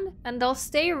ground, and they'll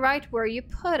stay right where you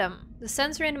put them. The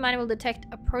sensor in the mine will detect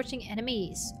approaching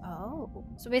enemies. Oh.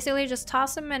 So basically just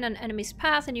toss them in an enemy's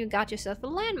path and you got yourself a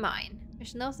landmine.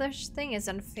 There's no such thing as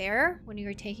unfair when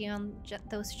you're taking on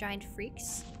those giant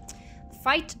freaks.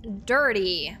 Fight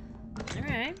dirty.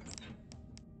 Alright.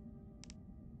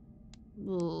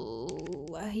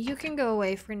 You can go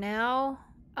away for now.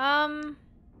 I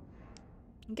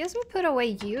guess we put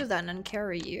away you then and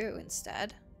carry you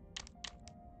instead.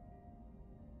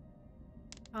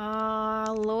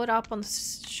 Load up on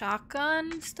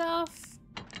shotgun stuff.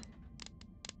 I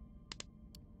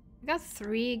got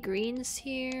 3 greens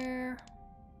here.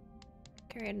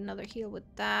 Carry another heal with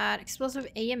that. Explosive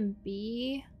A and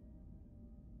B.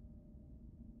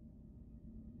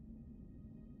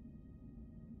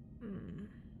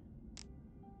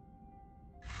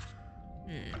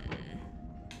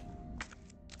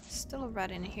 Still a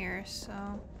red in here, so...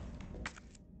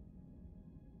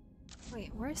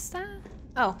 Wait, where's that?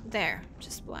 Oh, there.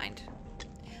 Just blind.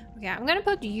 Okay, I'm gonna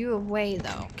put you away,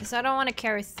 though, because I don't want to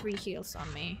carry 3 heals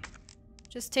on me.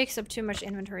 Just takes up too much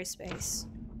inventory space.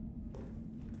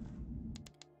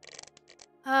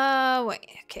 Wait.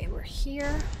 Okay, we're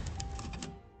here.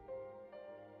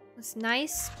 It's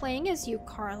nice playing as you,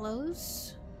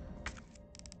 Carlos.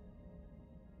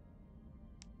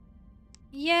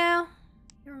 Yeah,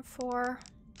 you're a 4.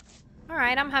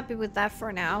 Alright, I'm happy with that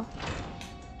for now.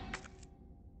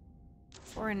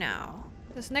 For now.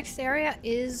 This next area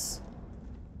is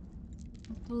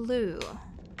blue.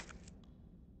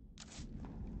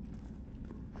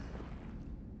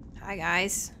 Hi,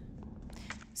 guys.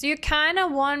 So you kind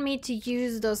of want me to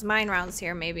use those mine rounds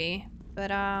here, maybe. But,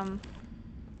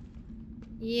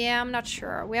 yeah, I'm not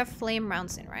sure. We have flame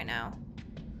rounds in right now.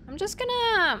 I'm just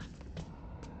gonna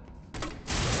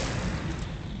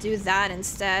do that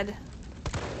instead.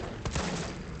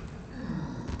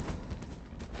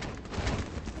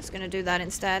 Just gonna do that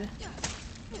instead.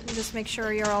 Just make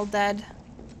sure you're all dead.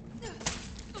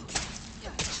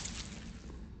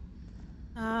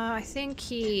 I think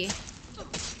he...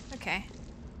 Okay.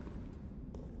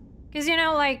 Because, you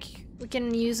know, like, we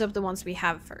can use up the ones we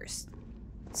have first.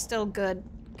 Still good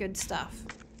stuff.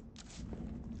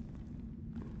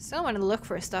 Still want to look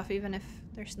for stuff even if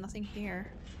there's nothing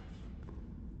here.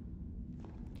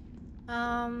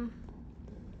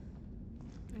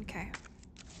 Okay.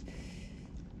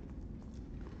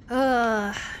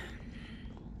 Ugh.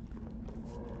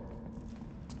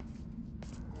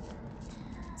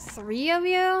 Three of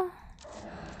you?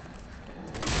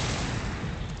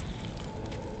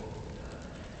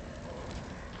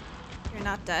 You're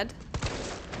not dead.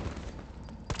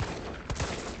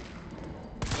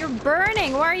 You're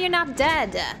burning! Why are you not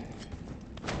dead?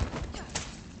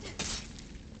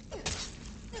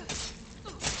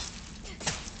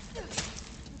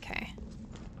 Okay.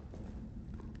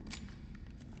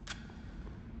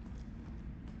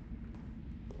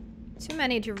 Too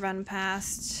many to run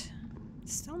past.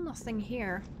 Still nothing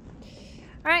here.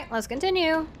 Alright, let's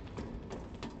continue.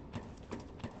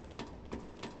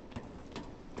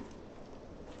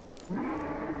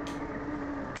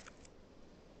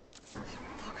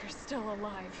 Fucker's still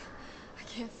alive. I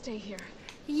can't stay here.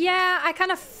 Yeah, I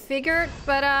kind of figured,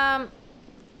 but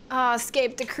oh,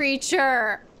 escape the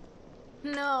creature.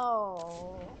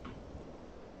 No.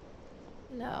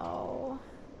 No.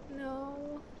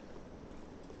 No.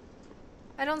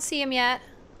 I don't see him yet.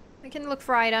 I can look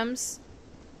for items.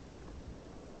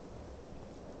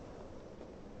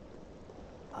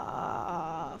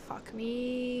 Fuck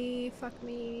me. Fuck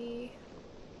me.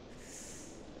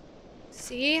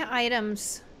 See?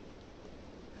 Items.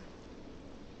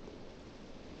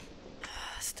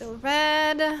 Still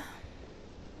red.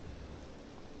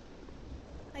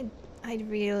 I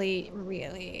really,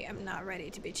 really am not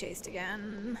ready to be chased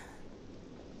again.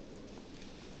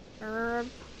 Herb.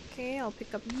 Okay, I'll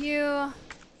pick up you.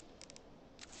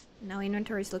 Now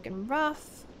inventory's looking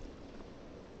rough.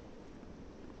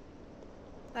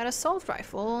 That assault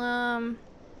rifle,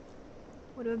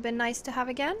 would have been nice to have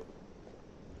again.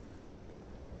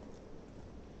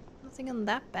 Nothing on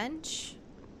that bench.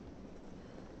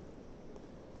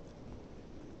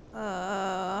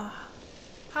 How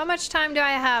much time do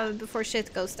I have before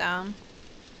shit goes down?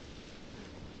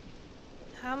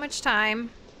 How much time?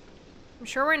 I'm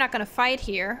sure we're not gonna fight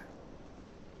here.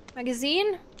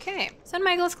 Magazine? Okay. St.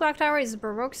 Michael's Clock Tower is a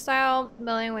Baroque style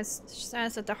building which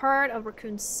stands at the heart of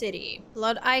Raccoon City.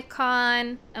 Blood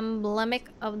icon, emblematic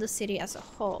of the city as a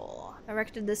whole.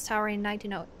 Erected this tower in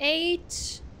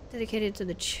 1908. Dedicated to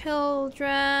the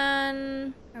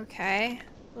children. Okay.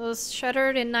 It was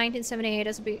shuttered in 1978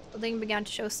 as the building began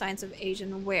to show signs of age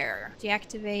and wear.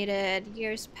 Deactivated.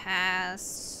 Years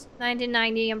passed.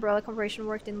 1990, Umbrella Corporation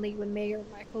worked in league with Mayor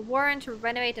Michael Warren to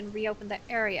renovate and reopen the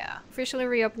area. Officially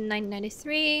reopened in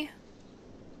 1993.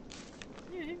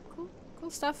 Yeah,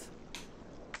 cool stuff.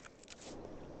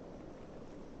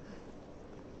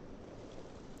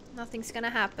 Nothing's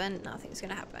gonna happen. Nothing's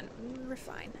gonna happen. We're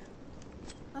fine.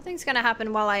 Nothing's gonna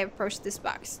happen while I approach this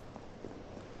box.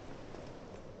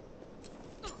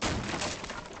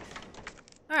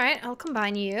 Alright, I'll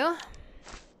combine you.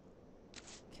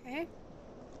 Okay.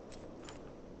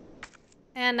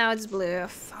 And now it's blue.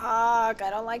 Fuck, I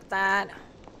don't like that.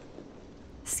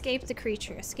 Escape the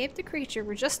creature. Escape the creature.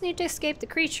 We just need to escape the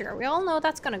creature. We all know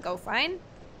that's gonna go fine.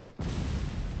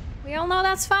 We all know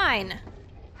that's fine.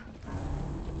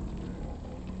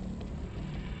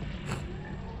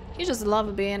 You just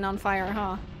love being on fire,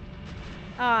 huh?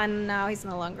 Oh, and now he's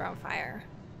no longer on fire.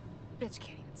 Bitch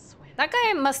can't even swim. That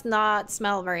guy must not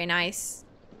smell very nice.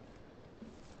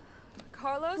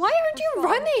 Carlos? Why aren't you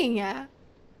running? Yeah,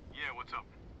 what's up?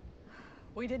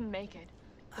 We didn't make it.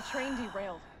 The train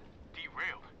derailed.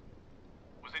 Derailed?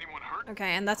 Was anyone hurt?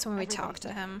 Okay, and that's when we Everybody. talk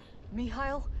to him.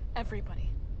 Mikhail,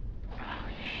 everybody.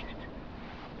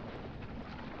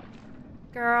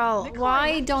 Girl, Nikolai,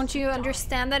 why let don't this you die.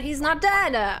 understand that he's not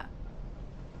dead?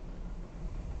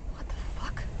 What the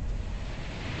fuck?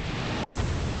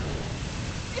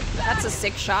 That's a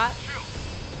sick shot.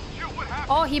 Jill, what happened?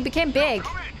 Oh, he became big.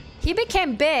 Come in. He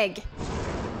became big.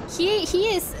 He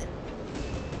is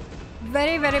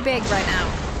very, very big right now.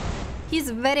 He's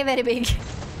very, very big.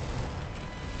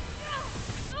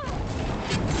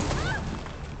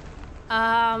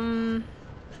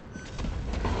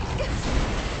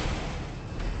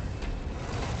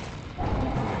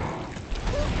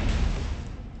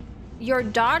 Your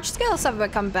dodge skills have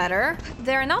become better.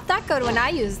 They're not that good when I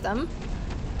use them.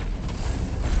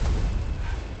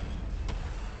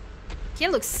 He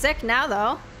looks sick now,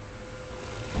 though.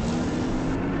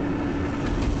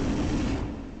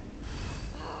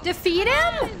 Defeat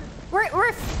him?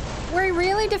 We're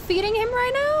really defeating him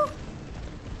right now?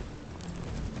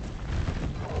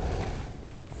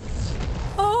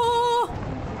 Oh!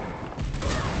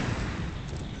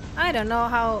 I don't know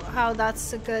how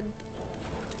that's a good...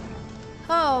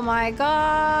 Oh my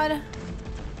god.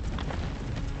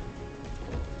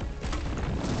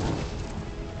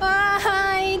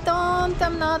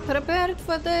 I'm not prepared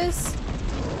for this.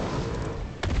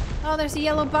 Oh, there's a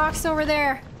yellow box over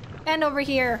there. And over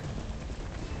here.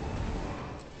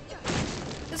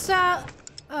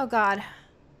 Oh god.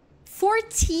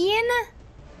 14?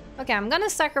 Okay, I'm gonna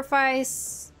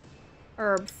sacrifice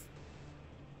herb.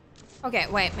 Okay,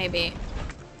 wait, maybe.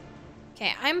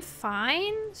 Okay, I'm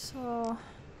fine, so...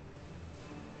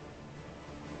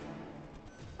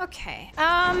 Okay,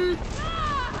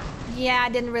 yeah, I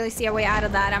didn't really see a way out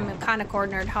of that. I'm kind of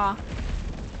cornered, huh?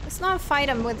 Let's not fight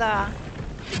him with a...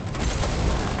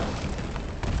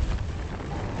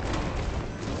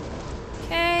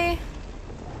 Okay.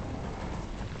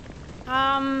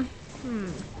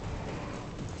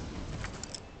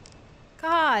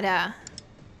 God.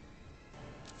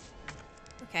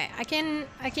 Okay, I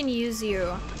can use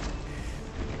you.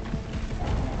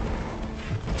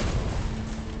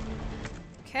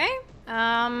 Okay.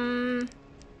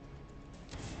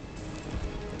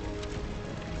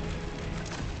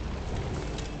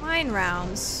 Mine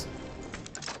rounds.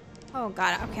 Oh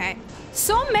god, okay.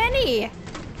 So many!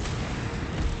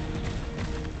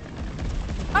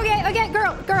 Okay,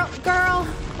 girl,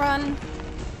 run.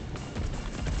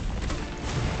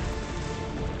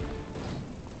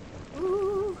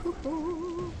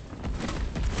 Ooh.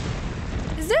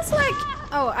 Is this like...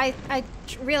 Oh, I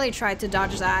really tried to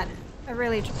dodge that. I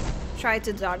really tried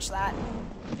to dodge that.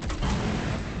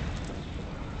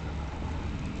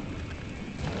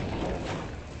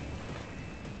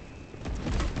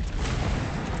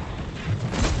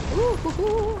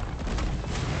 Ooh.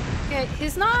 Okay,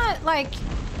 he's not like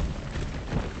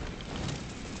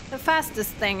the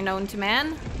fastest thing known to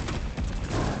man.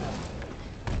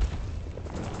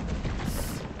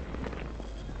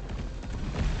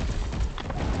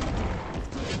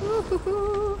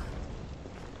 Ooh.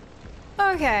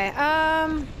 Okay,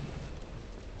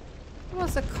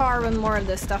 what's a car with more of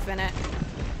this stuff in it?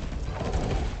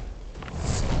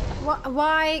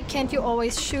 Why can't you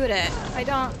always shoot it? I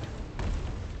don't...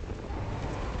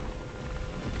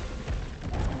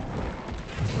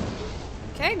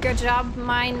 Okay, good job,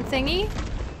 mine thingy.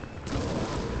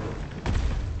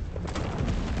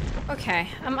 Okay,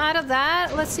 I'm out of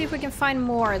that. Let's see if we can find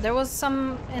more. There was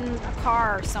some in a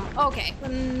car or some. Okay,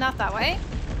 not that way.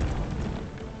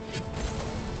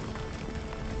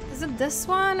 Is it this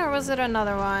one or was it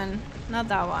another one? Not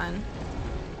that one.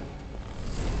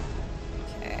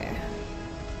 Okay.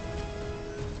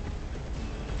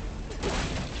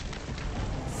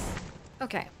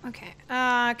 Okay, okay.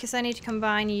 Because I need to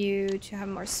combine you to have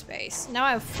more space. Now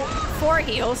I have four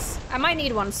heals. I might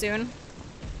need one soon.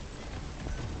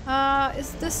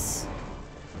 Is this...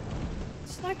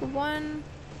 It's like one...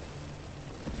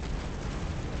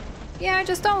 Yeah,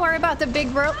 just don't worry about the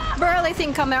big burly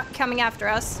thing coming after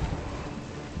us.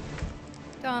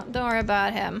 Don't worry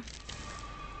about him.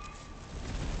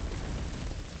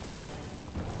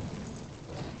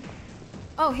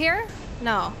 Oh, here?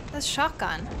 No, that's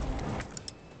shotgun.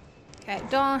 Okay,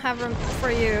 don't have room for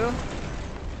you.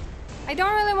 I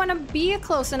don't really want to be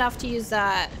close enough to use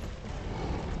that.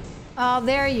 Oh,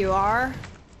 there you are.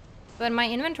 But my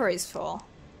inventory is full.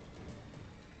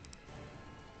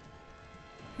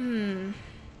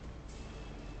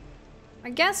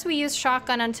 I guess we use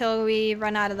shotgun until we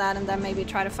run out of that and then maybe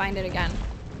try to find it again.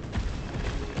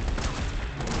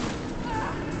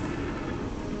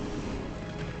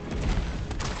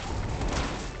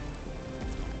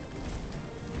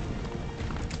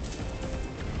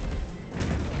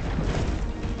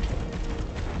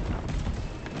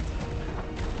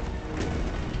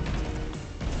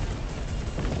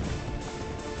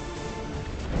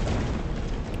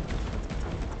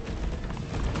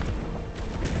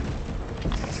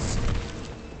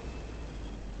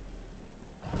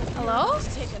 Hello?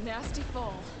 Take a nasty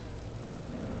fall.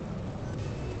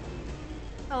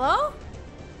 Hello?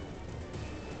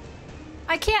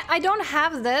 I don't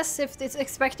have this if it's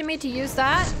expecting me to use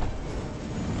that.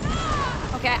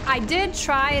 Okay, I did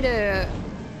try to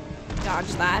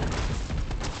dodge that.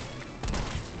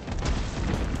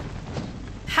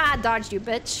 Ha, dodged you,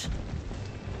 bitch.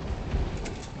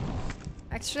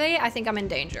 Actually, I think I'm in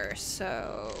danger,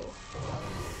 so...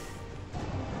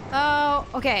 Oh,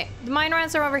 okay. The mine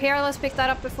runs are over here. Let's pick that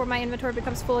up before my inventory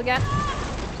becomes full again.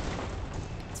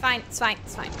 It's fine, it's fine,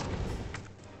 it's fine.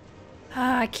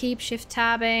 I keep shift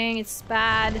tabbing. It's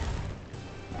bad.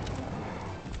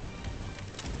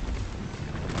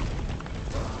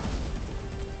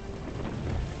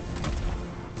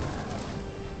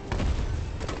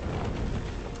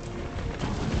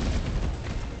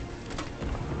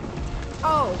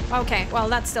 Oh, okay. Well,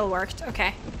 that still worked.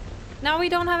 Okay. Now we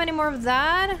don't have any more of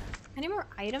that. Any more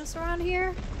items around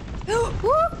here? Woo!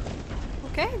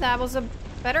 Okay, that was a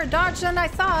better dodge than I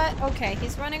thought. Okay,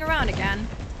 he's running around again.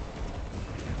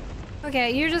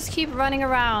 Okay, you just keep running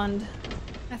around.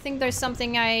 I think there's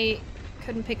something I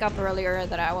couldn't pick up earlier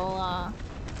that I will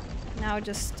now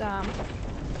just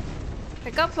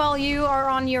pick up while you are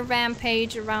on your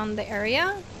rampage around the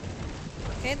area.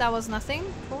 Okay, that was nothing.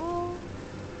 Cool.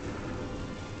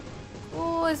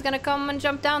 Cool, he's gonna come and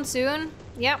jump down soon.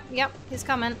 Yep, he's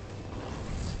coming.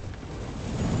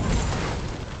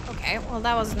 Okay, well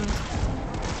that wasn't...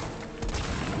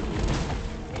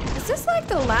 Is this like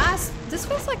the last... This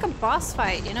feels like a boss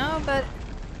fight, you know? But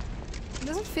it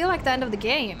doesn't feel like the end of the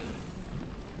game.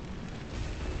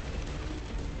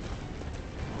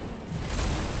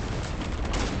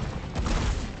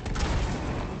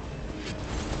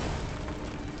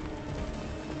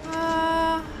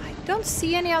 I don't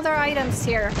see any other items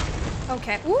here.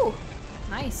 Okay, ooh,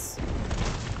 nice.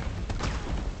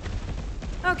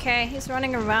 Okay, he's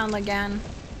running around again.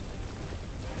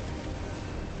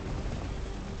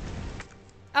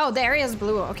 Oh, the area is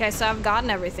blue. Okay, so I've gotten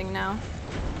everything now.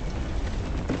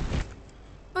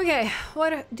 Okay,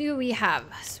 what do we have?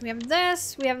 So we have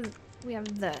this, we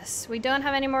have this. We don't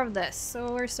have any more of this,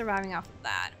 so we're surviving off of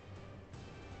that.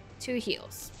 2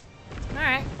 heals.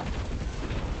 Alright.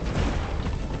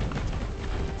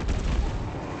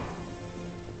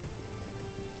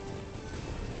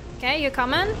 Okay, you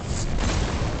coming?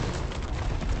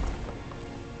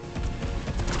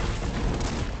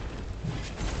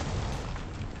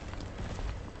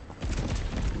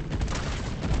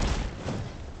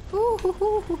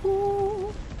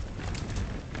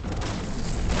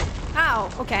 Ow,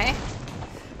 okay.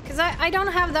 Because I don't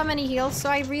have that many heals,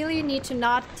 so I really need to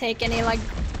not take any, like,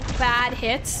 bad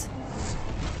hits.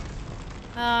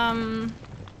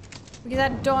 Because I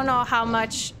don't know how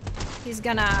much he's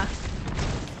gonna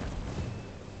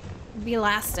be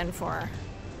lasting for,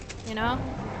 you know?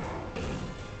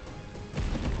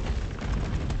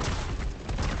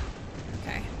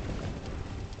 Okay.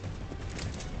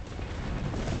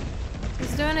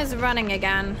 He's doing his running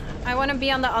again. I want to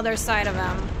be on the other side of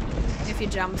him if he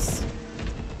jumps.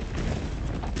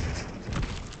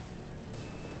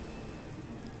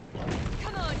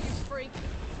 Come on, you freak.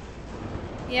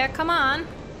 Yeah, come on.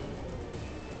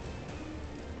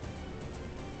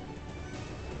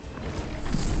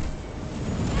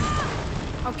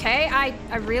 Okay, I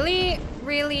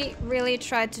really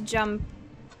tried to jump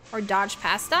or dodge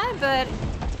past that, but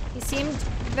he seemed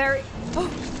very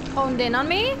honed in on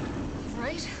me.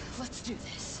 Right, let's do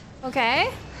this.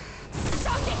 Okay.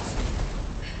 Suck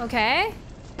it! Okay.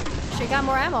 She got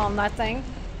more ammo on that thing.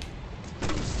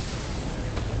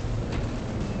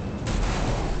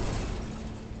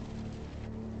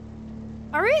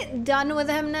 Are we done with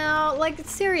him now? Like,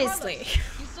 seriously.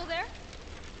 You still there?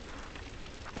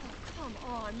 Oh,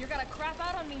 come on. You're gonna crap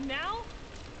out on me now?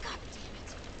 God damn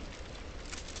it.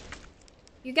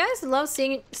 You guys love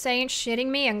saying shitting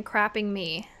me and crapping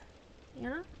me. You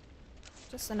know?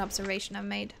 Just an observation I've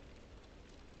made.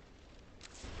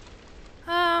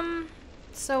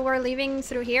 So we're leaving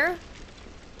through here?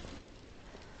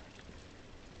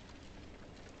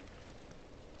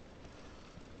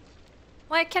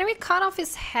 Like, can we cut off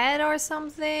his head or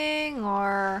something?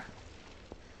 Or...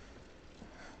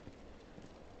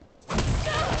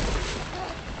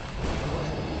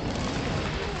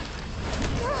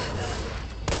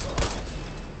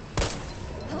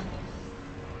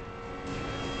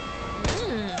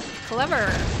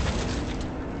 clever.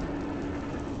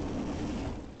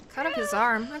 Cut off his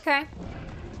arm. Okay.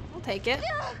 I'll take it.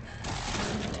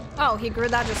 Oh, he grew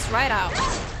that just right out.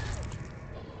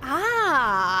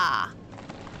 Ah!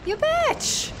 You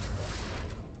bitch!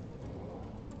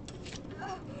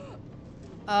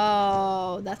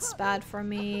 Oh, that's bad for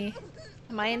me.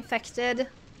 Am I infected?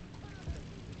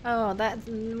 Oh,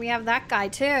 we have that guy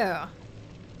too.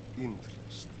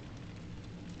 Interesting.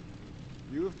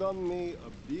 You've done me a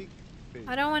big favor.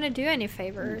 I don't want to do any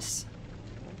favors.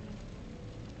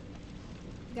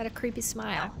 You got a creepy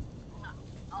smile.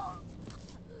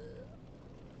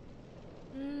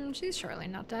 She's surely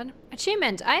not dead.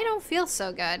 Achievement, I don't feel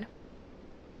so good.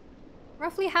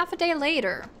 Roughly half a day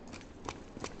later.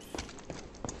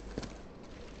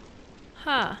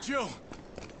 Huh. Jill!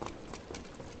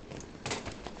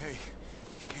 Hey,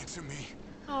 answer me.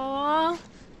 Aww.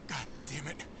 God damn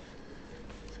it.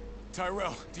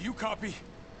 Tyrell, do you copy?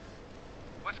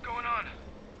 What's going on?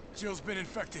 Jill's been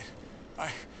infected.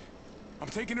 I'm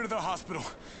taking her to the hospital.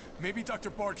 Maybe Dr.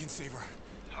 Bard can save her.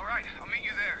 All right, I'll meet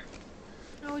you there.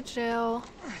 Oh, Jill.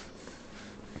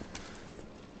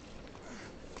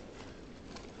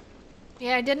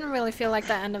 Yeah, I didn't really feel like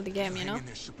the end of the game, you know?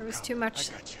 There was too much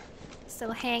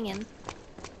still hanging.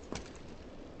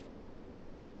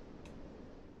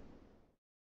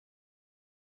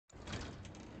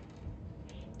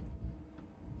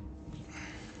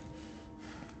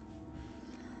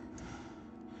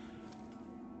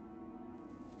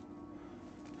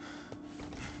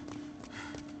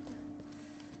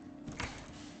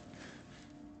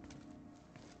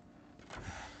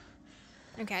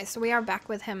 Okay, so we are back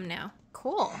with him now.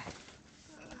 Cool.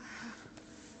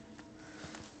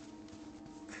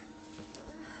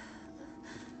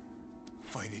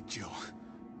 Fight it, Jill.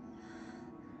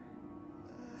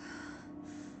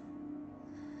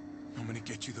 I'm gonna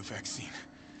get you the vaccine.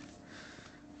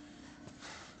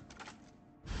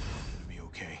 It'll be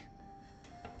okay.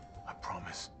 I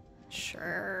promise.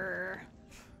 Sure.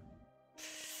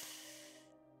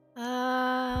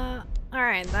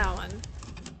 Alright, that one.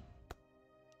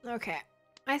 Okay.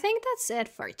 I think that's it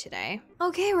for today.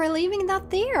 Okay, we're leaving that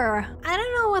there. I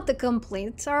don't know what the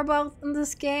complaints are about in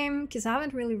this game, because I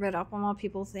haven't really read up on what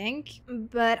people think,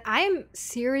 but I'm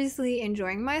seriously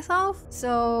enjoying myself.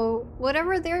 So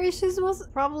whatever their issues was,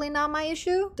 probably not my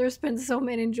issue. There's been so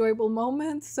many enjoyable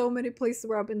moments, so many places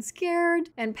where I've been scared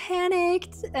and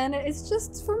panicked, and it's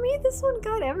just, for me, this one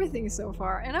got everything so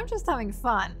far, and I'm just having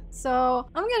fun. So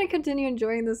I'm gonna continue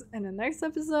enjoying this in the next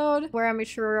episode, where I'm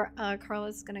sure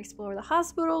Carla's gonna explore the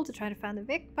hospital to try to find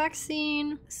the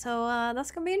vaccine. So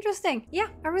that's gonna be interesting. Yeah,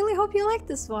 I really hope you liked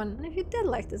this one. And if you did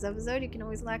like this episode, you can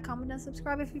always like, comment, and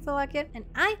subscribe if you feel like it. And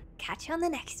I catch you on the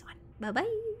next one. Bye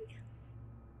bye.